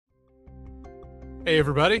Hey,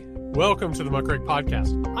 everybody. Welcome to the Muckrake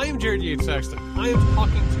Podcast. I am Jared Yates Sexton. I am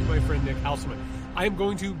talking to my friend Nick Hauselman. I am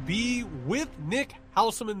going to be with Nick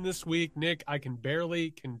Hauselman this week. Nick, I can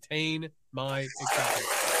barely contain my excitement.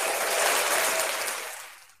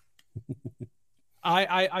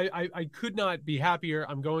 I could not be happier.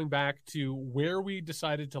 I'm going back to where we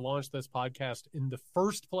decided to launch this podcast in the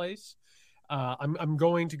first place. I'm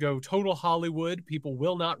going to go total Hollywood. People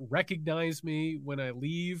will not recognize me when I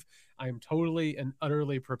leave. I am totally and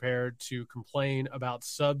utterly prepared to complain about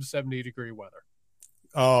sub 70 degree weather.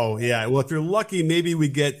 Oh, yeah. Well, if you're lucky, maybe we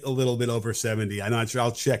get a little bit over 70. I'm not sure.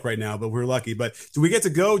 I'll check right now, but we're lucky. But do we get to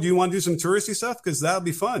go? Do you want to do some touristy stuff? Because that would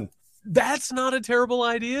be fun. That's not a terrible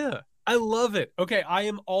idea. I love it. Okay, I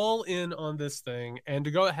am all in on this thing. And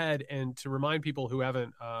to go ahead and to remind people who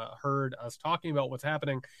haven't heard us talking about what's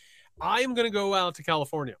happening, I am going to go out to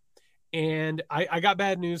California. And I got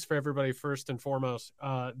bad news for everybody first and foremost.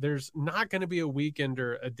 There's not going to be a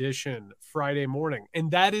Weekender edition Friday morning.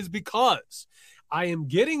 And that is because I am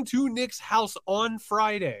getting to Nick's house on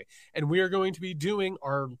Friday. And we are going to be doing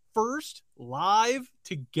our first live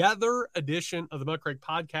together edition of the Muckrake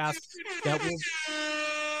Podcast. There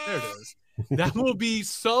it is. That will be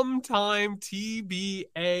sometime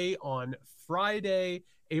TBA on Friday,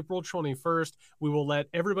 April 21st. We will let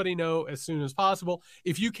everybody know as soon as possible.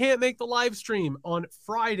 If you can't make the live stream on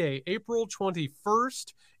Friday, April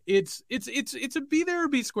 21st, it's a be there or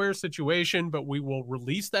be square situation, but we will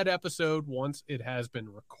release that episode once it has been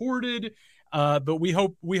recorded. But we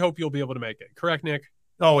hope you'll be able to make it. Correct, Nick?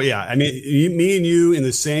 Oh, yeah. I mean, me and you in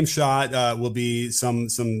the same shot will be some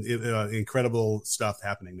incredible stuff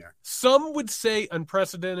happening there. Some would say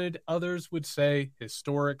unprecedented. Others would say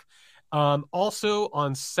historic. Also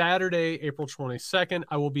on Saturday, April 22nd,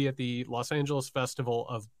 I will be at the Los Angeles Festival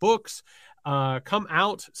of Books. Come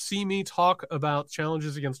out, see me talk about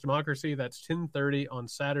challenges against democracy. That's 10:30 on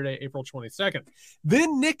Saturday, April 22nd.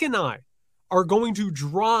 Then Nick and I are going to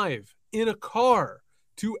drive in a car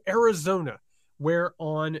to Arizona, where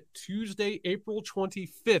on Tuesday, April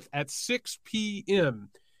 25th at 6 p.m.,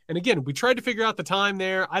 and again, we tried to figure out the time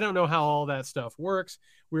there. I don't know how all that stuff works.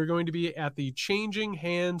 We're going to be at the Changing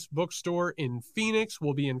Hands bookstore in Phoenix.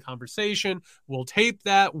 We'll be in conversation. We'll tape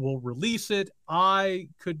that. We'll release it. I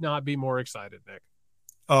could not be more excited, Nick.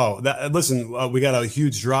 Oh, listen, we got a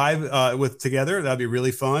huge drive together. That'd be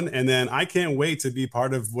really fun. And then I can't wait to be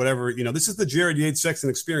part of whatever, this is the Jared Yates Sexton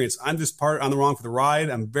experience. I'm just part on the wrong for the ride.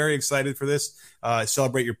 I'm very excited for this.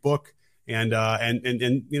 Celebrate your book and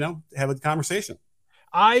have a conversation.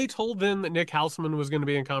 I told them that Nick Hauselman was going to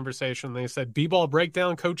be in conversation. They said, B-ball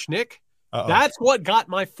breakdown, Coach Nick. Uh-oh. That's what got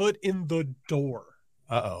my foot in the door.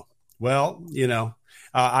 Uh-oh. Well,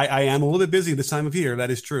 I am a little bit busy this time of year.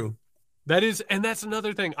 That is true. And that's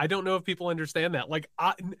another thing. I don't know if people understand that.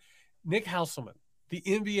 Nick Hauselman, the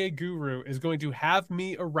NBA guru, is going to have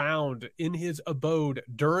me around in his abode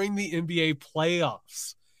during the NBA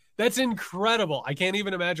playoffs. That's incredible. I can't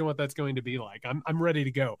even imagine what that's going to be like. I'm ready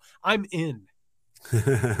to go. I'm in.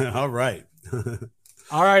 All right.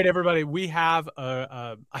 All right, everybody. We have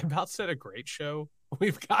I'm about to set a great show.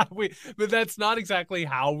 But that's not exactly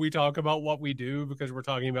how we talk about what we do, because we're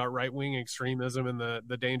talking about right-wing extremism and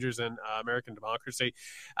the dangers in American democracy.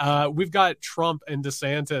 We've got Trump and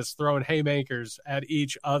DeSantis throwing haymakers at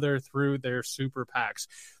each other through their super PACs.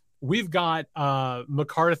 We've got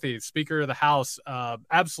McCarthy, Speaker of the House,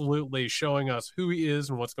 absolutely showing us who he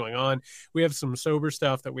is and what's going on. We have some sober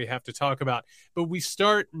stuff that we have to talk about. But we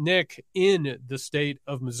start, Nick, in the state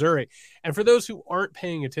of Missouri. And for those who aren't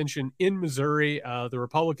paying attention, in Missouri, the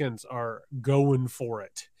Republicans are going for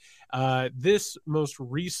it. This most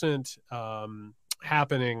recent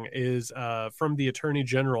happening is from the Attorney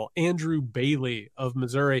General, Andrew Bailey of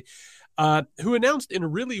Missouri, who announced in a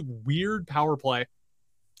really weird power play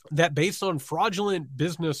that based on fraudulent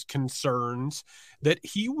business concerns, that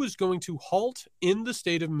he was going to halt in the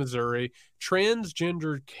state of Missouri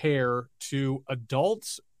transgender care to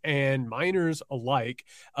adults and minors alike,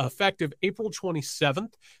 effective April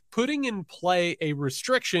 27th, putting in play a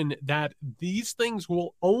restriction that these things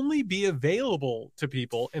will only be available to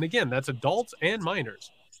people. And again, that's adults and minors.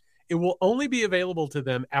 It will only be available to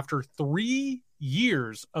them after 3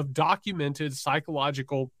 years of documented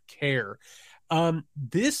psychological care.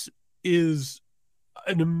 This is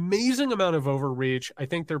an amazing amount of overreach. I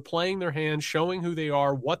think they're playing their hand, showing who they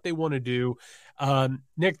are, what they want to do.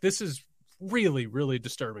 Nick, this is really, really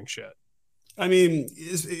disturbing shit. I mean,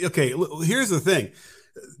 okay, here's the thing.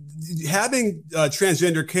 Having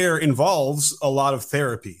transgender care involves a lot of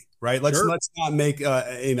therapy, right? Let's not make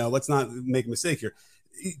let's not make a mistake here.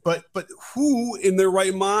 But who in their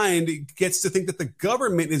right mind gets to think that the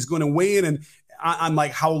government is going to weigh in? And on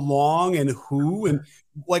like how long and who and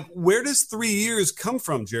like where does 3 years come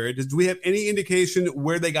from, Jared? Do we have any indication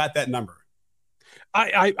where they got that number?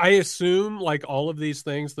 I assume, like all of these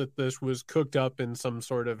things, that this was cooked up in some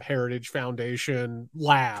sort of Heritage Foundation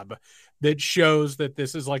lab that shows that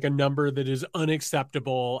this is like a number that is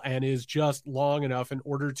unacceptable and is just long enough in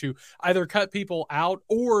order to either cut people out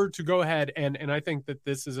or to go ahead and I think that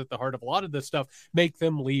this is at the heart of a lot of this stuff, make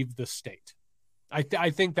them leave the state. I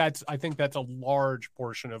think that's a large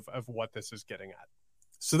portion of what this is getting at.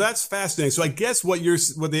 So that's fascinating. So I guess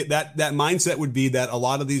that mindset would be that a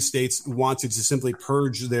lot of these states wanted to simply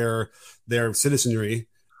purge their citizenry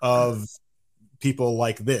of people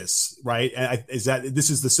like this, right? And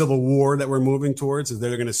this is the Civil War that we're moving towards? Is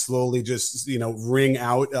they're going to slowly just wring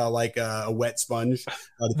out like a wet sponge?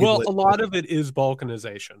 Well, a lot of it is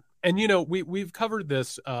balkanization, and we've covered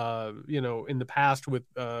this in the past with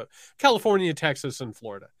California, Texas, and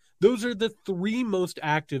Florida. Those are the three most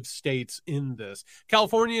active states in this.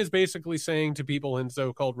 California is basically saying to people in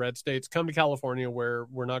so-called red states, come to California where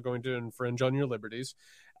we're not going to infringe on your liberties.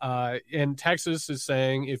 And Texas is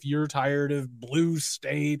saying, if you're tired of blue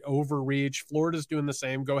state overreach, Florida's doing the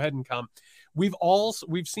same, go ahead and come. We've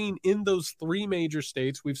seen in those three major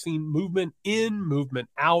states, we've seen movement in, movement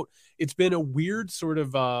out. It's been a weird sort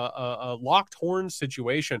of a locked horn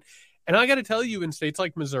situation. And I got to tell you, in states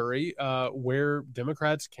like Missouri, where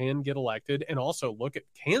Democrats can get elected, and also look at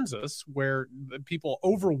Kansas, where people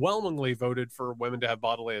overwhelmingly voted for women to have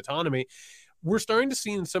bodily autonomy, we're starting to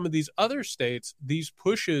see in some of these other states these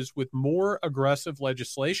pushes with more aggressive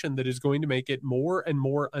legislation that is going to make it more and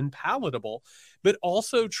more unpalatable, but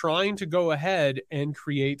also trying to go ahead and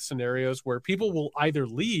create scenarios where people will either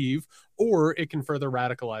leave or it can further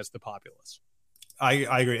radicalize the populace. I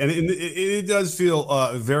agree. And it does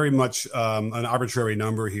feel very much an arbitrary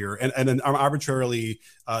number here and an arbitrarily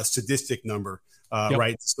sadistic number,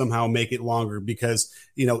 right? To somehow make it longer because,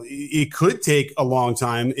 it could take a long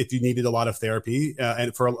time if you needed a lot of therapy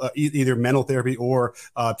and for either mental therapy or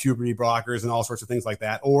puberty blockers and all sorts of things like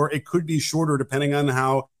that. Or it could be shorter depending on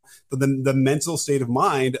how the mental state of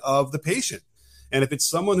mind of the patient. And if it's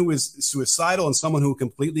someone who is suicidal and someone who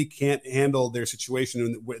completely can't handle their situation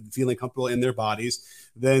and feeling comfortable in their bodies,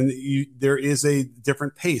 then there is a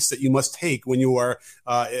different pace that you must take when you are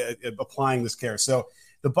applying this care. So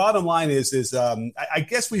the bottom line is I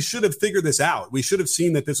guess we should have figured this out. We should have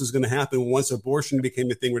seen that this was going to happen once abortion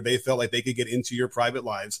became a thing where they felt like they could get into your private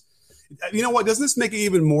lives. You know what? Doesn't this make it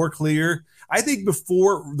even more clear? I think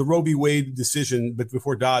before the Roe v. Wade decision, but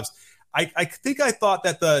before Dobbs, I think I thought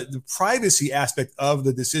that the privacy aspect of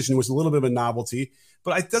the decision was a little bit of a novelty,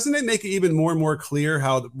 but doesn't it make it even more and more clear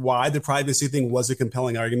why the privacy thing was a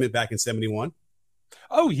compelling argument back in 1971?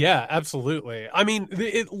 Oh, yeah, absolutely. I mean,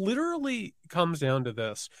 it literally comes down to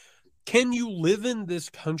this. Can you live in this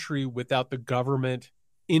country without the government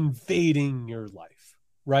invading your life?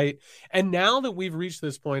 Right. And now that we've reached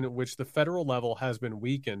this point at which the federal level has been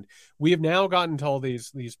weakened, we have now gotten to all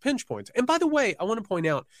these pinch points. And by the way, I want to point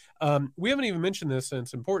out, we haven't even mentioned this, and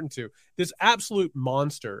it's important to this absolute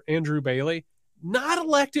monster, Andrew Bailey, not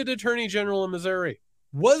elected attorney general in Missouri,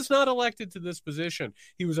 was not elected to this position.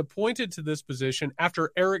 He was appointed to this position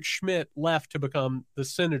after Eric Schmidt left to become the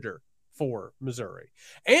senator for Missouri.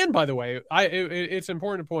 And by the way, it's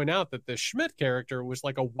important to point out that the Schmidt character was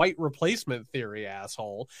like a white replacement theory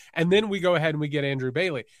asshole. And then we go ahead and we get Andrew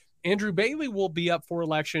Bailey. Andrew Bailey will be up for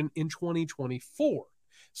election in 2024.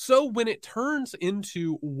 So when it turns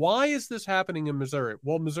into why is this happening in Missouri?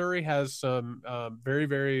 Well, Missouri has some very,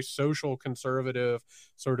 very social conservative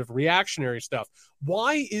sort of reactionary stuff.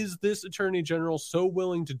 Why is this attorney general so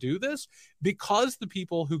willing to do this? Because the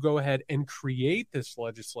people who go ahead and create this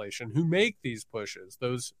legislation, who make these pushes,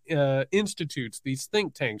 those institutes, these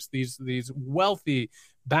think tanks, these wealthy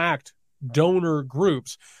backed donor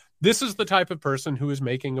groups, this is the type of person who is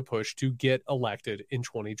making a push to get elected in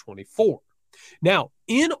 2024. Now,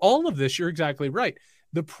 in all of this, you're exactly right.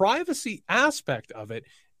 The privacy aspect of it,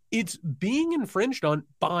 it's being infringed on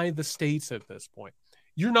by the states at this point.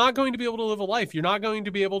 You're not going to be able to live a life. You're not going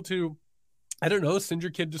to be able to, I don't know, send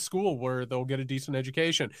your kid to school where they'll get a decent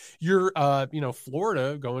education. You're,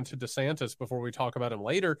 Florida, going to DeSantis before we talk about him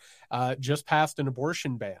later, just passed an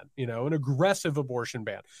abortion ban, an aggressive abortion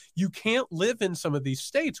ban. You can't live in some of these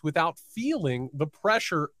states without feeling the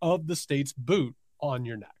pressure of the state's boot on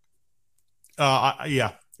your neck.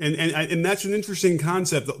 Yeah. And that's an interesting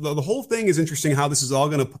concept. The whole thing is interesting how this is all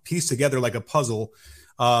going to piece together like a puzzle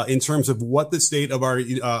in terms of what the state of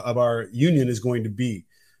our union is going to be.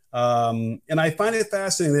 And I find it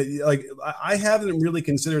fascinating that, like, I haven't really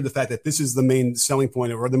considered the fact that this is the main selling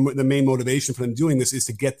point, or the main motivation for them doing this is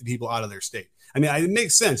to get the people out of their state. I mean, it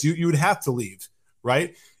makes sense. You would have to leave,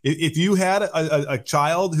 right? If you had a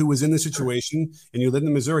child who was in this situation and you lived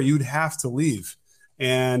in Missouri, you'd have to leave.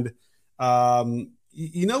 And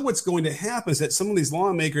you know what's going to happen is that some of these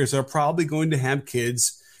lawmakers are probably going to have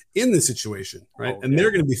kids in this situation, right? And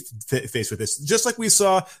they're going to be faced with this, just like we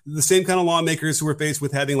saw the same kind of lawmakers who were faced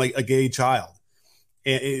with having like a gay child,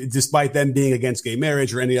 and despite them being against gay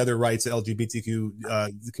marriage or any other rights that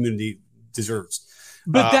LGBTQ community deserves.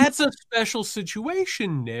 But that's a special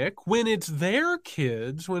situation, Nick, when it's their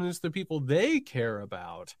kids, when it's the people they care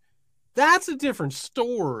about. That's a different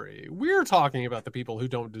story. We're talking about the people who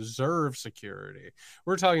don't deserve security.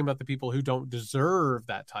 We're talking about the people who don't deserve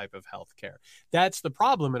that type of health care. That's the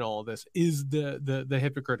problem in all of this, is the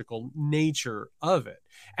hypocritical nature of it.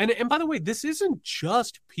 And by the way, this isn't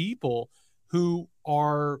just people who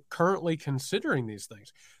are currently considering these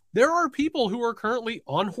things. There are people who are currently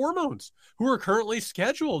on hormones, who are currently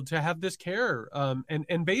scheduled to have this care.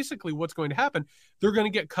 And basically what's going to happen, they're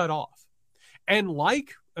going to get cut off. And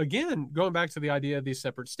like, again, going back to the idea of these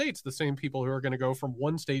separate states, the same people who are going to go from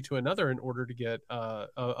one state to another in order to get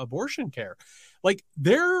abortion care, like,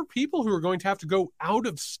 there are people who are going to have to go out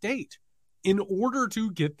of state in order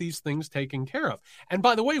to get these things taken care of. And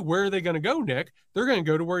by the way, where are they going to go, Nick? They're going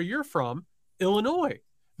to go to where you're from, Illinois.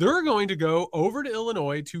 They're going to go over to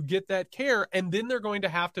Illinois to get that care, and then they're going to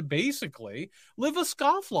have to basically live a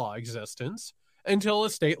scofflaw existence until a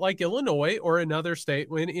state like Illinois or another state,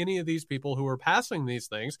 when any of these people who are passing these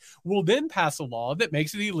things will then pass a law that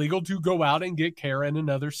makes it illegal to go out and get care in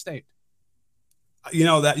another state. You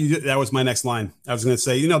know, that was my next line. I was going to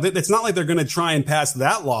say, you know, it's not like they're going to try and pass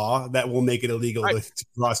that law that will make it illegal to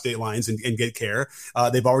cross state lines and get care.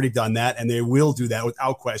 They've already done that, and they will do that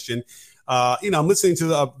without question. You know, I'm listening to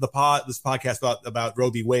this podcast about Roe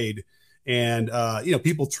v. Wade, and you know,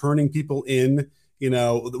 people turning people in. You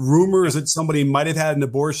know, the rumors that somebody might have had an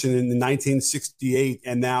abortion in 1968,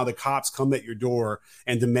 and now the cops come at your door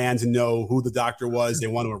and demand to know who the doctor was. They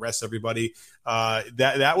want to arrest everybody.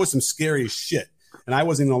 That was some scary shit. And I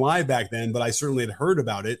wasn't even alive back then, but I certainly had heard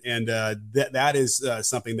about it. And that is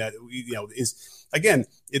something that, you know, is, again,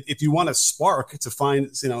 if you want a spark to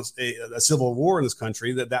find, you know, a civil war in this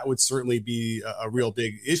country, that would certainly be a real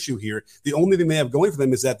big issue here. The only thing they have going for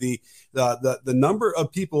them is that the number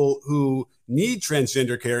of people who need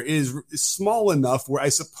transgender care is small enough where I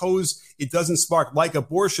suppose it doesn't spark, like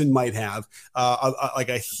abortion might have, like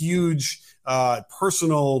a huge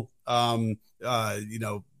personal, you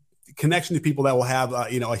know, connection to people that will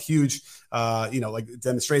have, you know, a huge, you know, like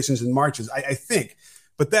demonstrations and marches, I think.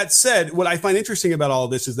 But that said, what I find interesting about all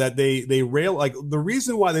of this is that they rail, like, the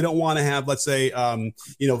reason why they don't want to have, let's say,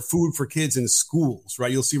 you know, food for kids in schools,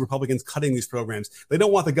 right? You'll see Republicans cutting these programs. They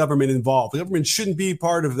don't want the government involved. The government shouldn't be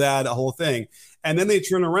part of that whole thing. And then they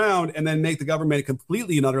turn around and then make the government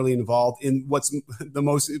completely and utterly involved in what's the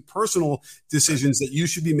most personal decisions that you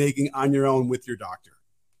should be making on your own with your doctor.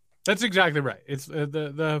 That's exactly right. It's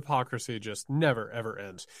the hypocrisy just never, ever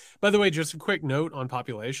ends. By the way, just a quick note on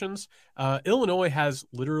populations. Illinois has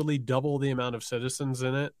literally double the amount of citizens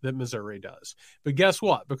in it that Missouri does. But guess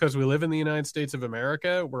what? Because we live in the United States of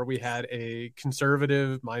America, where we had a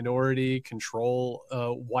conservative minority control,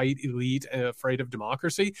 white elite afraid of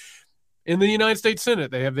democracy, in the United States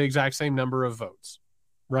Senate, they have the exact same number of votes.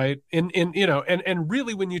 Right. And you know, and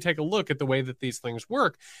really, when you take a look at the way that these things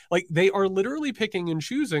work, like, they are literally picking and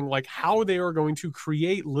choosing, like, how they are going to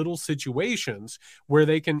create little situations where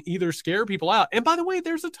they can either scare people out. And by the way,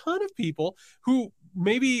 there's a ton of people who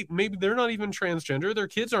maybe they're not even transgender, their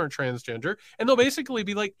kids aren't transgender, and they'll basically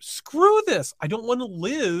be like, screw this, I don't want to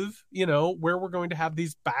live, you know, where we're going to have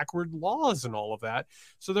these backward laws and all of that.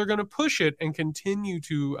 So they're going to push it and continue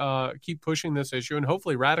to keep pushing this issue and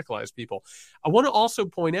hopefully radicalize people. I want to also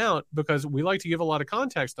point out, because we like to give a lot of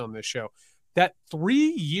context on this show, that 3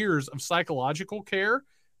 years of psychological care,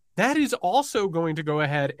 that is also going to go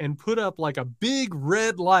ahead and put up like a big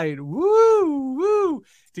red light, woo,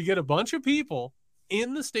 to get a bunch of people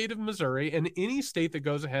in the state of Missouri and any state that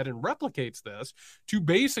goes ahead and replicates this to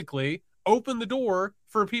basically open the door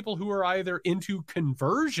for people who are either into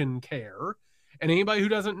conversion care. And anybody who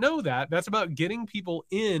doesn't know that, that's about getting people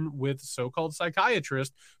in with so-called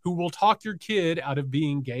psychiatrists who will talk your kid out of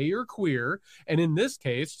being gay or queer. And in this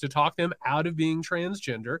case, to talk them out of being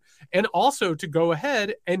transgender, and also to go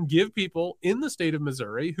ahead and give people in the state of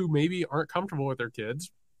Missouri who maybe aren't comfortable with their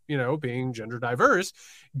kids, you know, being gender diverse,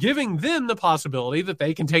 giving them the possibility that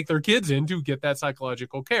they can take their kids in to get that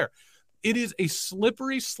psychological care. it is a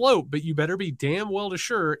slippery slope, but you better be damn well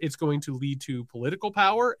sure it's going to lead to political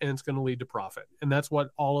power and it's going to lead to profit. And that's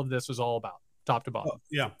what all of this is all about, top to bottom.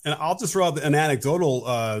 Yeah. And I'll just throw out an anecdotal,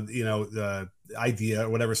 idea or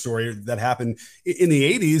whatever story that happened in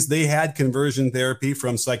the 80s. They had conversion therapy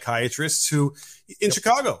from psychiatrists who in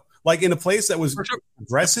Chicago, like in a place that was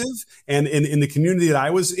progressive, and in the community that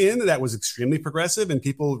I was in, that was extremely progressive. And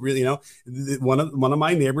people really, one of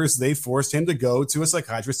my neighbors, they forced him to go to a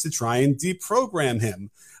psychiatrist to try and deprogram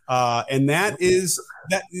him. And that is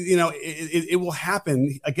that, it will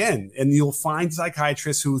happen again. And you'll find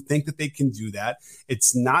psychiatrists who think that they can do that.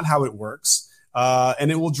 It's not how it works.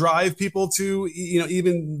 And it will drive people to,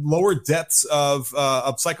 even lower depths of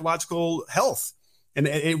psychological health. And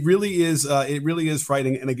it really is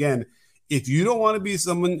frightening. And again, if you don't want to be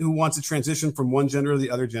someone who wants to transition from one gender to the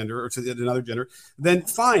other gender or to another gender, then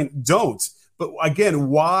fine, don't. But again,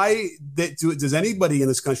 why does anybody in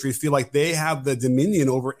this country feel like they have the dominion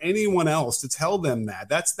over anyone else to tell them that?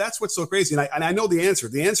 That's what's so crazy. And I know the answer.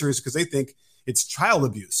 The answer is because they think it's child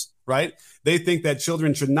abuse, right? They think that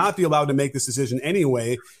children should not be allowed to make this decision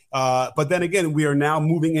anyway. But then again, we are now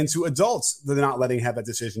moving into adults that they're not letting have that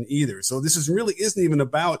decision either. So this really isn't even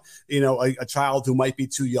about, a child who might be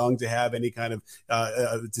too young to have any kind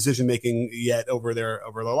of decision making yet over their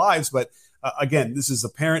lives. But again, this is a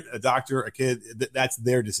parent, a doctor, a kid. That's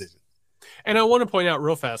their decision. And I want to point out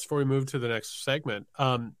real fast before we move to the next segment,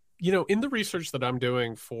 in the research that I'm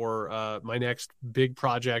doing for my next big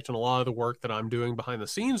project and a lot of the work that I'm doing behind the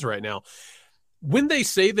scenes right now, when they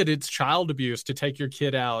say that it's child abuse to take your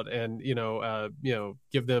kid out and,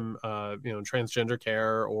 give them, transgender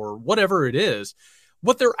care or whatever it is,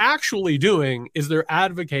 what they're actually doing is they're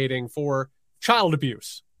advocating for child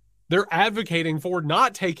abuse. They're advocating for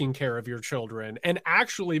not taking care of your children and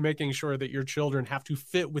actually making sure that your children have to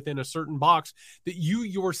fit within a certain box that you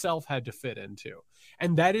yourself had to fit into.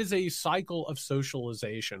 And that is a cycle of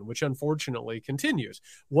socialization, which unfortunately continues.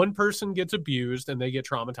 One person gets abused and they get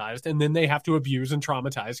traumatized, and then they have to abuse and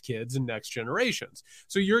traumatize kids and next generations.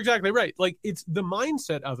 So you're exactly right. Like, it's the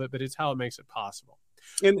mindset of it, but it's how it makes it possible.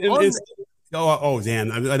 And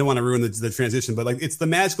Dan, I don't want to ruin the transition, but like, it's the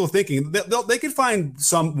magical thinking. They could find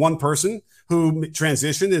one person who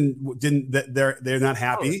transitioned and they're not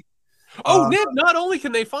happy. Nick, not only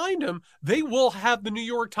can they find him, they will have the New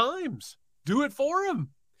York Times do it for him.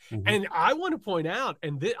 Mm-hmm. And I want to point out,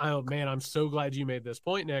 I'm so glad you made this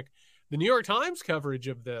point, Nick. The New York Times coverage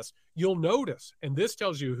of this, you'll notice, and this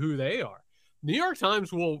tells you who they are. New York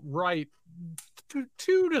Times will write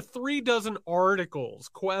 2 to 3 dozen articles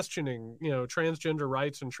questioning, transgender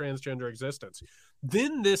rights and transgender existence.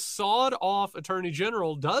 Then this sawed-off attorney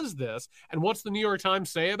general does this, and what's the New York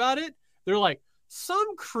Times say about it? They're like,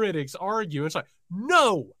 some critics argue. It's like,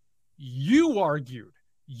 no, you argued.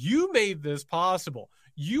 You made this possible.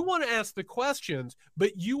 You want to ask the questions,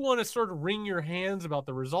 but you want to sort of wring your hands about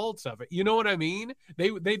the results of it. You know what I mean?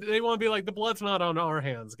 They want to be like, the blood's not on our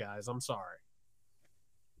hands, guys. I'm sorry.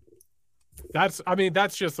 That's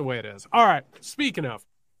just the way it is. All right. Speaking of,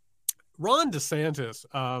 Ron DeSantis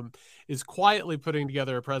is quietly putting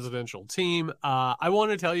together a presidential team. I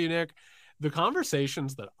want to tell you, Nick, the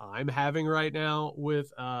conversations that I'm having right now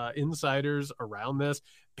with insiders around this,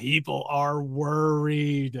 people are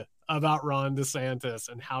worried about Ron DeSantis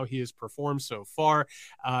and how he has performed so far.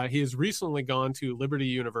 He has recently gone to Liberty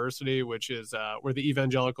University, which is where the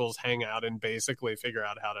evangelicals hang out and basically figure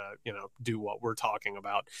out how to, do what we're talking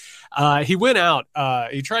about. He went out,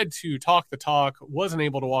 he tried to talk the talk, wasn't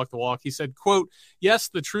able to walk the walk. He said, quote, "Yes,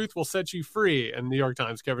 the truth will set you free." And the New York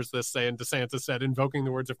Times covers this saying DeSantis said, invoking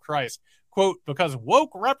the words of Christ, quote, "Because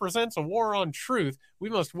woke represents a war on truth, we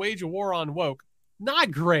must wage a war on woke."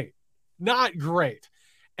 Not great. Not great.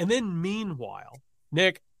 And then meanwhile,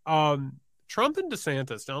 Nick, Trump and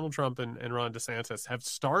DeSantis, Donald Trump and Ron DeSantis have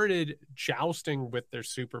started jousting with their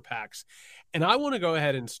super PACs. And I want to go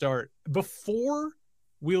ahead and start before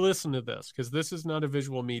we listen to this, because this is not a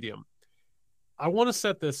visual medium. I want to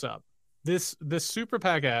set this up. This super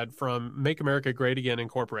PAC ad from Make America Great Again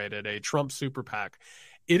Incorporated, a Trump super PAC.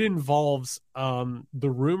 It involves the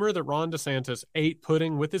rumor that Ron DeSantis ate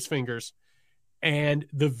pudding with his fingers, and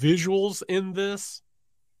the visuals in this,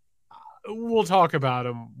 we'll talk about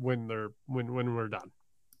them when we're done.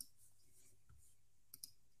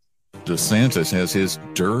 DeSantis has his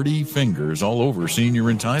dirty fingers all over senior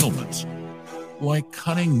entitlements, like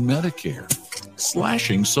cutting Medicare,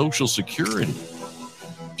 slashing Social Security,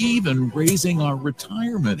 even raising our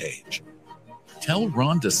retirement age. Tell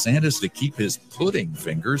Ron DeSantis to keep his pudding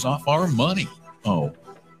fingers off our money. Oh,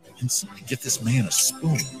 and somebody get this man a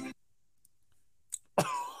spoon.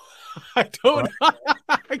 I don't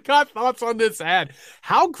I got thoughts on this ad.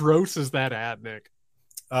 How gross is that ad, Nick?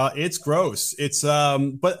 It's gross. It's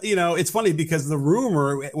but it's funny because the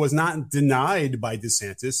rumor was not denied by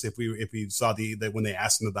DeSantis. If we saw the when they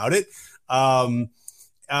asked him about it, I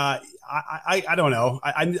don't know.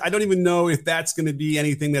 I don't even know if that's going to be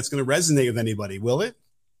anything that's going to resonate with anybody. Will it?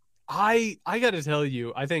 I got to tell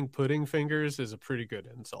you, I think pudding fingers is a pretty good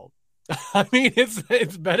insult. I mean,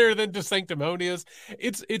 it's better than DeSanctimonious.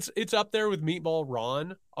 It's up there with Meatball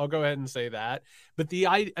Ron. I'll go ahead and say that. But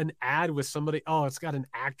an ad with somebody, it's got an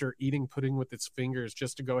actor eating pudding with its fingers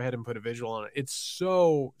just to go ahead and put a visual on it. It's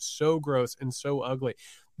so gross and so ugly.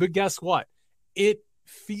 But guess what? It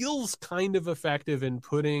feels kind of effective in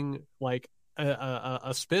putting like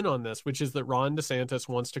a spin on this, which is that Ron DeSantis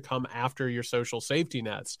wants to come after your social safety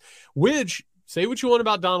nets, which, say what you want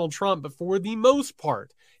about Donald Trump, but for the most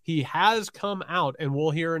part, he has come out, and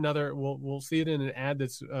we'll see it in an ad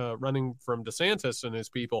that's running from DeSantis and his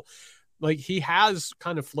people. Like, he has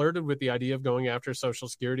kind of flirted with the idea of going after Social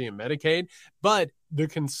Security and Medicaid, but the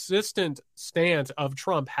consistent stance of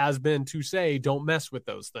Trump has been to say, don't mess with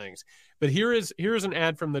those things. But here's an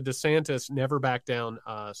ad from the DeSantis Never Back Down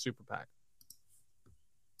super PAC.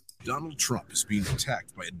 Donald Trump is being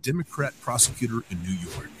attacked by a Democrat prosecutor in New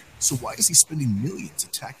York. So why is he spending millions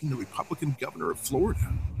attacking the Republican governor of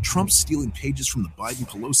Florida? Trump's stealing pages from the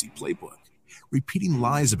Biden-Pelosi playbook, repeating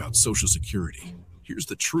lies about Social Security. Here's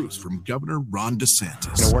the truth from Governor Ron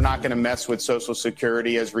DeSantis. We're not going to mess with Social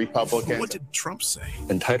Security as Republicans. But what did Trump say?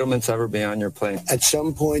 Entitlements ever be on your plane? At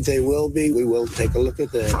some point they will be. We will take a look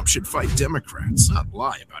at that. Trump should fight Democrats, not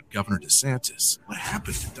lie about Governor DeSantis. What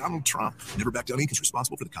happened to Donald Trump? Never Back Down Inc. is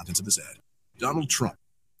responsible for the contents of this ad. Donald Trump.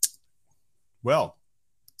 Well,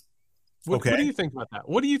 okay. What do you think about that?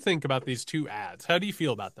 What do you think about these two ads? How do you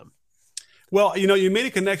feel about them? Well, you made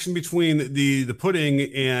a connection between the pudding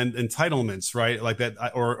and entitlements, right? Like that,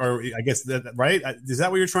 or I guess that, right? Is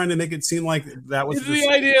that what you're trying to make it seem like that was? It's the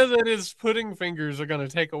idea that his pudding fingers are going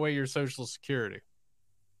to take away your Social Security.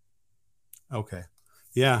 Okay.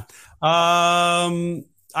 Yeah.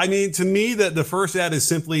 I mean, to me, the first ad is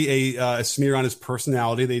simply a smear on his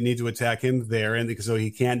personality. They need to attack him there, and so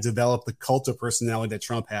he can't develop the cult of personality that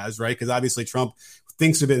Trump has, right? Because obviously Trump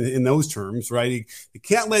thinks of it in those terms, right? They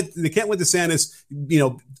can't let DeSantis,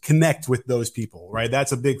 connect with those people, right?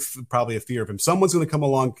 That's probably a fear of him. Someone's going to come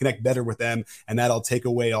along, connect better with them, and that'll take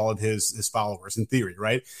away all of his followers, in theory,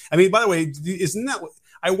 right? I mean, by the way, isn't that?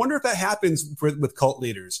 I wonder if that happens with cult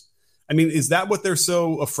leaders. I mean, is that what they're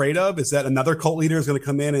so afraid of? Is that another cult leader is going to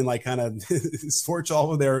come in and like kind of scorch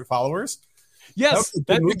all of their followers? Yes,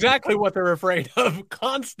 that's exactly what they're afraid of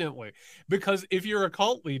constantly. Because if you're a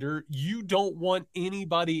cult leader, you don't want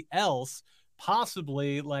anybody else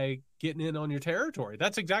possibly like getting in on your territory.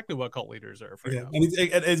 That's exactly what cult leaders are afraid of. And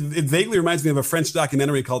it vaguely reminds me of a French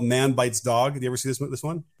documentary called Man Bites Dog. Did you ever see this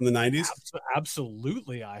one from the 90s?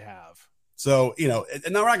 Absolutely, I have. So, and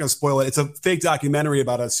now we're not going to spoil it. It's a fake documentary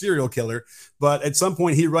about a serial killer, but at some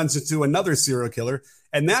point he runs into another serial killer,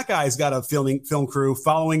 and that guy's got a film crew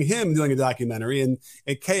following him doing a documentary, and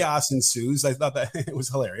chaos ensues. I thought that it was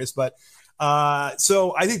hilarious, but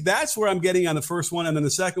so I think that's where I'm getting on the first one. And then the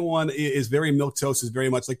second one is very milquetoast, is very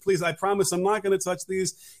much like, please, I promise I'm not going to touch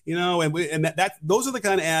these, and that those are the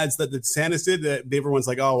kind of ads that the DeSantis did that everyone's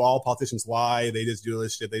like, oh, all politicians lie. They just do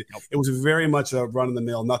this shit. It was very much a run of the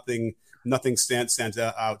mill. Nothing stands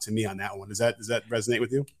out to me on that one. Does that resonate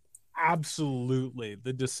with you? Absolutely.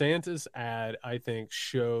 The DeSantis ad, I think,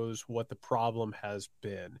 shows what the problem has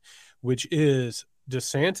been, which is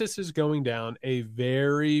DeSantis is going down a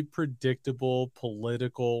very predictable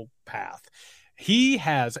political path. He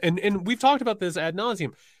has, and we've talked about this ad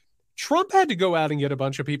nauseum, Trump had to go out and get a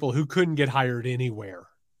bunch of people who couldn't get hired anywhere.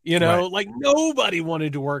 Right. Like nobody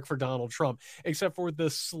wanted to work for Donald Trump except for the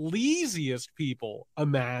sleaziest people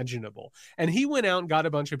imaginable. And he went out and got a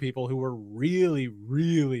bunch of people who were really,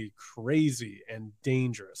 really crazy and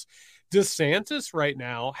dangerous. DeSantis right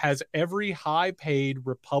now has every high-paid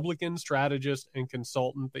Republican strategist and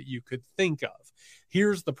consultant that you could think of.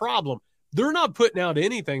 Here's the problem. They're not putting out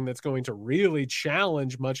anything that's going to really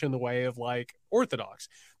challenge much in the way of like orthodox.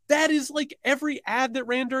 That is like every ad that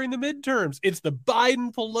ran during the midterms. It's the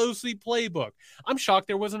Biden-Pelosi playbook. I'm shocked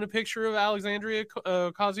there wasn't a picture of Alexandria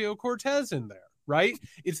Ocasio-Cortez in there, right?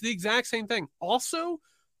 It's the exact same thing. Also,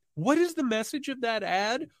 what is the message of that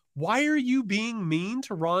ad? Why are you being mean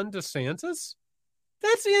to Ron DeSantis?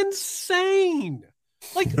 That's insane.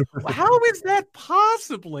 Like, how is that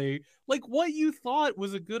possibly like what you thought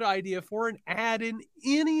was a good idea for an ad in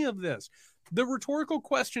any of this? The rhetorical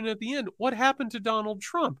question at the end, what happened to Donald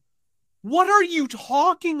Trump? What are you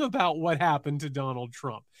talking about? What happened to Donald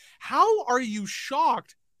Trump? How are you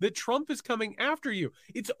shocked that Trump is coming after you?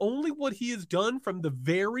 It's only what he has done from the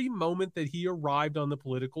very moment that he arrived on the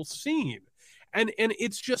political scene. And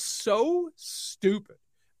it's just so stupid.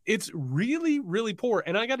 It's really, really poor.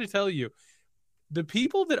 And I got to tell you, the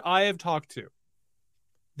people that I have talked to,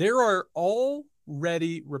 there are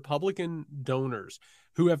already Republican donors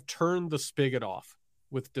who have turned the spigot off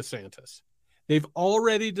with DeSantis. They've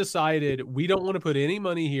already decided we don't want to put any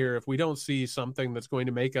money here if we don't see something that's going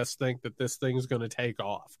to make us think that this thing's going to take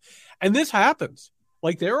off. And this happens.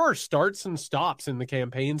 Like, there are starts and stops in the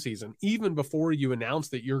campaign season, even before you announce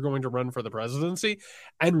that you're going to run for the presidency.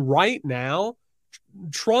 And right now,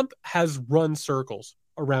 Trump has run circles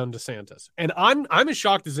around DeSantis. And I'm as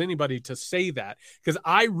shocked as anybody to say that, because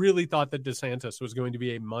I really thought that DeSantis was going to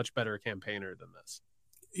be a much better campaigner than this.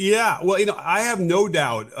 Yeah, well, I have no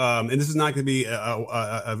doubt, and this is not going to be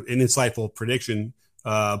an insightful prediction,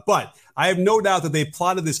 but I have no doubt that they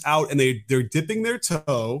plotted this out, and they're dipping their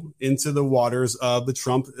toe into the waters of the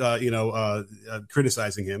Trump,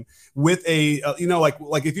 criticizing him with a,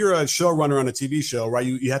 like if you're a showrunner on a TV show, right,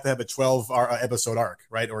 you have to have a 12 episode arc,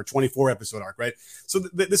 right, or a 24 episode arc, right? So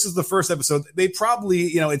this is the first episode. They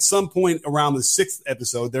probably, at some point around the 6th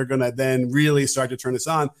episode, they're going to then really start to turn this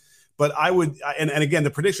on. But I would, and again, the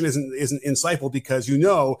prediction isn't insightful, because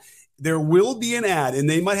there will be an ad, and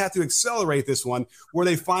they might have to accelerate this one, where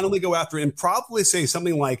they finally go after it and probably say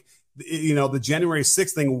something like, the January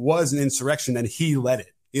 6th thing was an insurrection and he led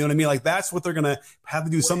it. You know what I mean? Like, that's what they're going to have to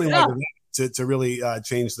do, something like that to really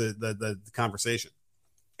change the conversation.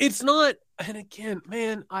 It's not, and again,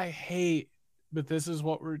 man, I hate, but this is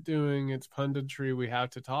what we're doing. It's punditry. We have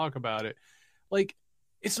to talk about it. Like,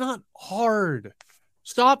 it's not hard.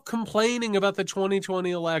 Stop complaining about the 2020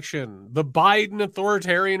 election. The Biden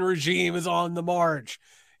authoritarian regime is on the march.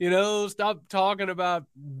 Stop talking about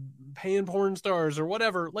paying porn stars or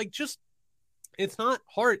whatever. Like, just, it's not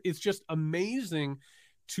hard. It's just amazing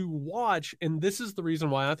to watch. And this is the reason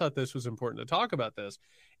why I thought this was important to talk about this.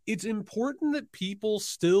 It's important that people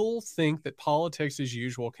still think that politics as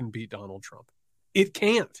usual can beat Donald Trump. It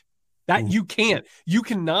can't. You can't. You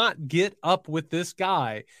cannot get up with this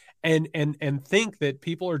guy and think that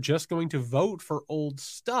people are just going to vote for old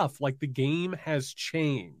stuff. Like, the game has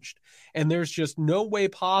changed, and there's just no way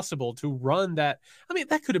possible to run that. I mean,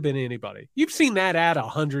 that could have been anybody. You've seen that ad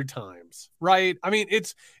 100 times, right? I mean,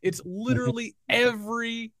 it's literally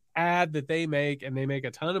every ad that they make, and they make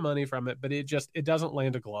a ton of money from it, but it doesn't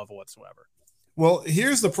land a glove whatsoever. Well,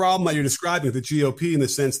 here's the problem that you're describing with the GOP, in the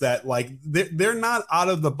sense that, like, they're not out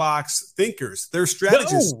of the box thinkers. Their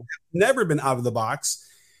strategists have never been out of the box.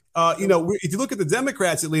 If you look at the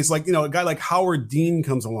Democrats, at least, like, a guy like Howard Dean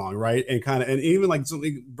comes along, right? And even like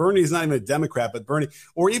Bernie is not even a Democrat, but Bernie,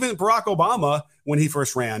 or even Barack Obama, when he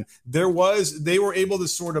first ran, they were able to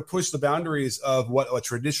sort of push the boundaries of what a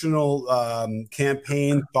traditional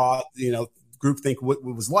campaign thought, groupthink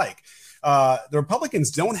was like. The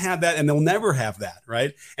Republicans don't have that, and they'll never have that,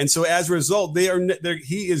 right? And so as a result,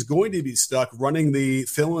 he is going to be stuck running the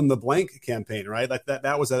fill in the blank campaign, right? Like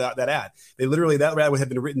that was that ad. That ad had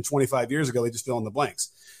been written 25 years ago. They just fill in the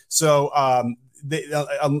blanks. So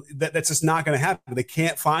that's just not going to happen. They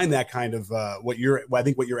can't find that kind of what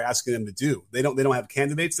you're asking them to do. They don't have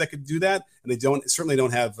candidates that could do that, and they certainly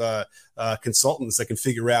don't have consultants that can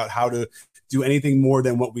figure out how to do anything more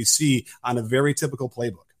than what we see on a very typical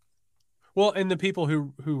playbook. Well, and the people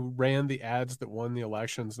who ran the ads that won the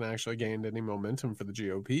elections and actually gained any momentum for the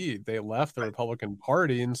GOP, they left the Republican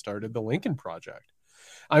Party and started the Lincoln Project.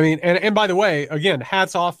 I mean, and by the way, again,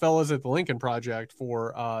 hats off, fellas, at the Lincoln Project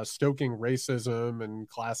for stoking racism and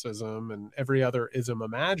classism and every other ism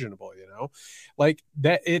imaginable, like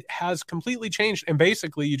that. It has completely changed. And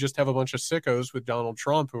basically, you just have a bunch of sickos with Donald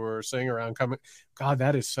Trump who are saying around God,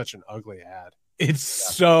 that is such an ugly ad. It's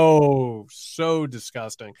so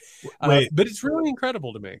disgusting. But it's really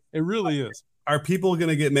incredible to me. It really is. Are people going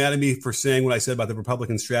to get mad at me for saying what I said about the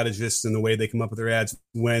Republican strategists and the way they come up with their ads,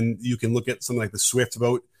 when you can look at something like the Swift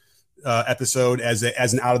vote episode as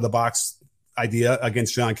an out of the box idea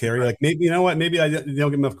against John Kerry? Like, maybe, maybe I don't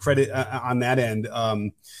give enough credit on that end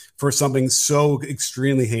for something so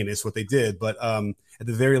extremely heinous what they did. But at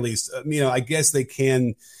the very least, I guess they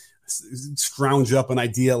can scrounge up an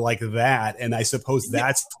idea like that, and I suppose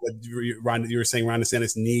that's what you were saying. Ron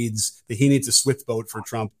DeSantis needs a Swift vote for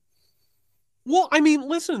Trump. Well, I mean,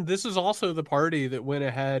 listen, this is also the party that went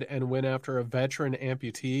ahead and went after a veteran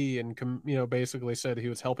amputee and basically said he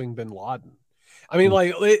was helping bin Laden. I mean,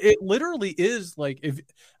 like, it literally is like,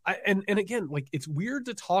 and again, like, it's weird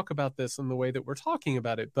to talk about this in the way that we're talking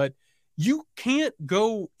about it, but you can't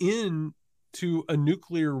go into a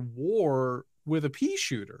nuclear war with a pea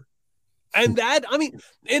shooter. And that, I mean,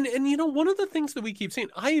 and one of the things that we keep seeing,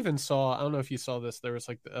 I even saw, I don't know if you saw this, there was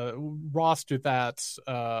like Ross Duthat's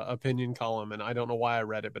opinion column, and I don't know why I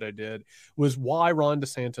read it, but I did, was why Ron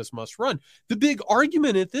DeSantis must run. The big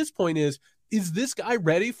argument at this point is this guy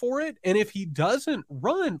ready for it? And if he doesn't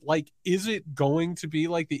run, like, is it going to be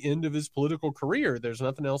like the end of his political career? There's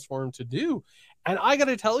nothing else for him to do. And I got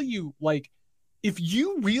to tell you, like, if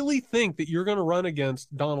you really think that you're going to run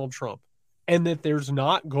against Donald Trump, and that there's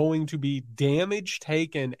not going to be damage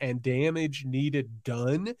taken and damage needed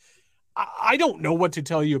done, I don't know what to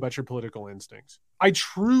tell you about your political instincts. I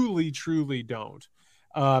truly, truly don't.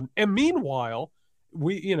 And meanwhile,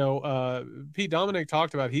 Pete Dominic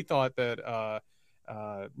talked about, he thought that,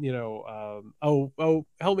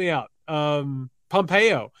 help me out.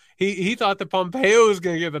 Pompeo. He thought that Pompeo was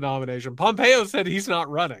going to get the nomination. Pompeo said he's not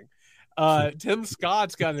running. Tim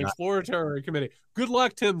Scott's got an exploratory committee. Good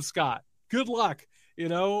luck, Tim Scott. Good luck.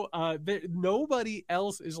 Nobody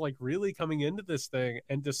else is like really coming into this thing,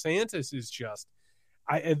 and DeSantis is just,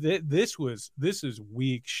 this is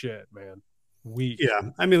weak shit, man. Weak.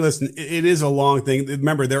 Yeah, I mean, listen, it is a long thing.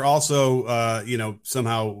 Remember, they're also,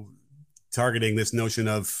 somehow targeting this notion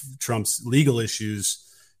of Trump's legal issues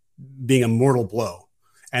being a mortal blow.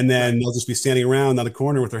 And then they'll just be standing around on the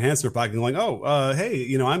corner with their hands in their pocket, going, "Oh,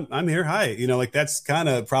 hey, I'm here. Hi." Like that's kind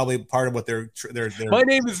of probably part of what they're. My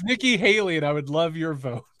name is Nikki Haley, and I would love your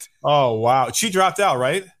vote. Oh wow, she dropped out,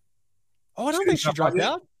 right? Oh, I don't think she dropped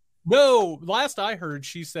out. No, last I heard,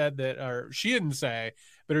 she said that, or she didn't say,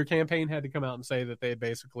 but her campaign had to come out and say that they had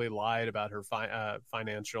basically lied about her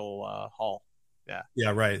financial haul. Yeah.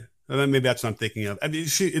 Yeah. Right. Maybe that's what I'm thinking of. I mean,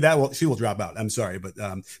 she will drop out. I'm sorry, but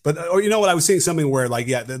or what, I was seeing something where like,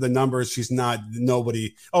 yeah, the numbers, she's not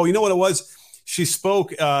nobody. Oh, you know what it was? She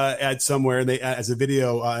spoke at somewhere as a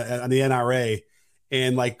video on the NRA,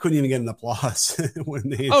 and like couldn't even get an applause when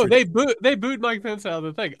they booed Mike Pence out of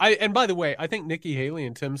the thing. And by the way, I think Nikki Haley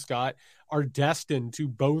and Tim Scott are destined to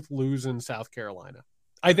both lose in South Carolina.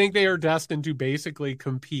 I think they are destined to basically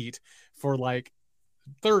compete for like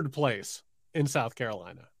third place in South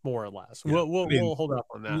Carolina, more or less. Yeah. We'll hold up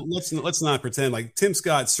on that. Let's not pretend. Like Tim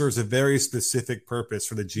Scott serves a very specific purpose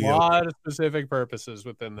for the GOP. A lot of specific purposes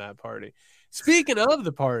within that party. Speaking of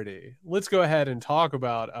the party, let's go ahead and talk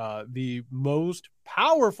about the most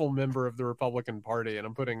powerful member of the Republican Party, and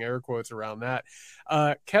I'm putting air quotes around that.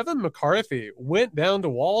 Kevin McCarthy went down to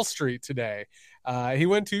Wall Street today. He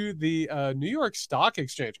went to the New York Stock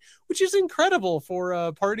Exchange, which is incredible for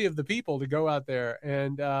a party of the people to go out there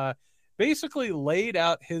and basically laid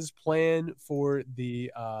out his plan for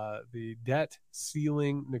the debt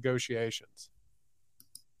ceiling negotiations.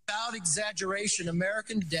 Without exaggeration,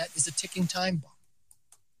 American debt is a ticking time bomb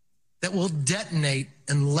that will detonate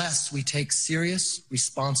unless we take serious,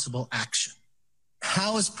 responsible action.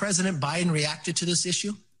 How has President Biden reacted to this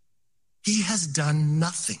issue? He has done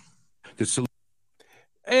nothing.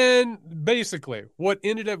 And basically, what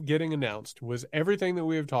ended up getting announced was everything that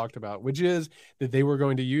we have talked about, which is that they were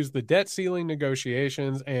going to use the debt ceiling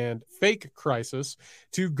negotiations and fake crisis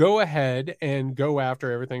to go ahead and go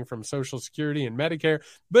after everything from Social Security and Medicare.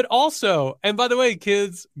 But also, and by the way,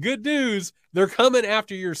 kids, good news, they're coming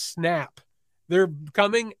after your SNAP. They're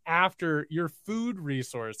coming after your food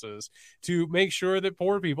resources to make sure that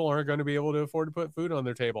poor people aren't going to be able to afford to put food on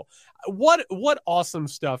their table. What awesome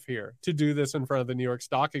stuff here to do this in front of the New York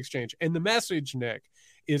Stock Exchange. And the message, Nick,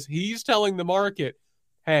 is he's telling the market,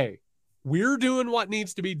 hey, we're doing what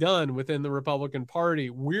needs to be done within the Republican Party.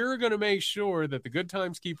 We're going to make sure that the good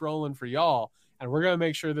times keep rolling for y'all, and we're going to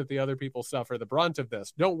make sure that the other people suffer the brunt of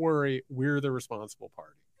this. Don't worry, we're the responsible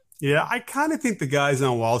party. Yeah, I kind of think the guys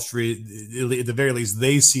on Wall Street, at the very least,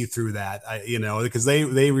 they see through that, because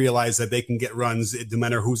they realize that they can get runs no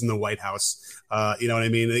matter who's in the White House. You know what I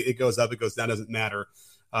mean? It goes up, it goes down, doesn't matter.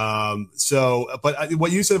 But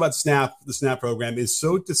what you said about the SNAP program is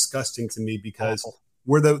so disgusting to me because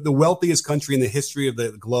we're the wealthiest country in the history of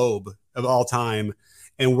the globe of all time.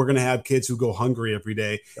 And we're going to have kids who go hungry every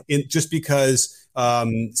day. And just because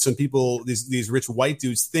some people, these rich white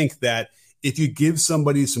dudes think that if you give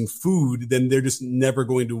somebody some food, then they're just never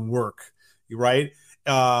going to work, right?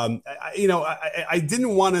 I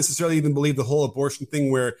didn't want to necessarily even believe the whole abortion thing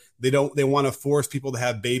where they want to force people to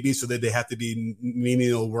have babies so that they have to be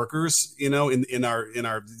menial workers, in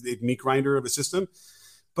our meat grinder of a system.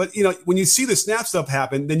 But, when you see the SNAP stuff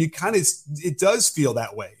happen, then you it does feel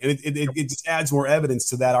that way. And it just adds more evidence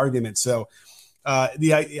to that argument. So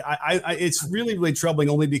it's really, really troubling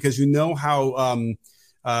only because how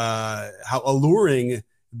alluring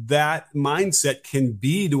that mindset can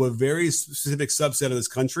be to a very specific subset of this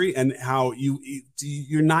country, and how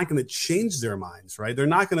you're not going to change their minds, right? They're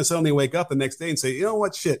not going to suddenly wake up the next day and say, you know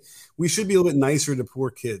what, shit, we should be a little bit nicer to poor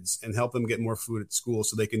kids and help them get more food at school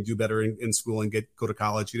so they can do better in school and go to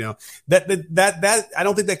college. That I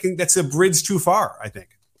don't think that's a bridge too far, I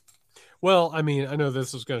think. Well, I mean, I know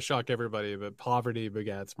this is going to shock everybody, but poverty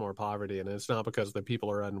begets more poverty, and it's not because the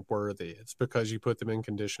people are unworthy. It's because you put them in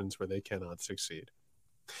conditions where they cannot succeed.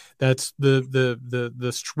 That's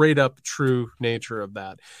the straight up true nature of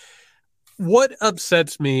that. What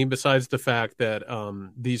upsets me, besides the fact that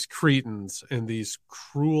these cretins and these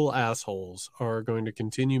cruel assholes are going to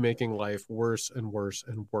continue making life worse and worse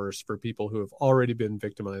and worse for people who have already been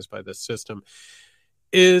victimized by this system,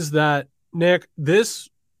 is that, Nick, this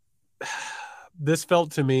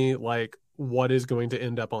felt to me like what is going to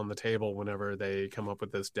end up on the table whenever they come up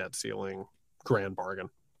with this debt ceiling grand bargain.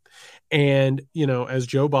 And, as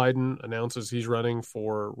Joe Biden announces he's running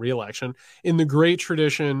for re-election, in the great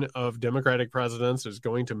tradition of Democratic presidents, is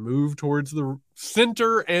going to move towards the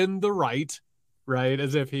center and the right,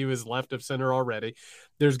 as if he was left of center already.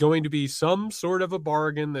 There's going to be some sort of a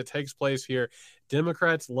bargain that takes place here.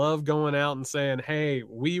 Democrats love going out and saying, hey,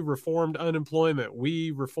 we reformed unemployment.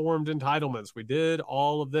 We reformed entitlements. We did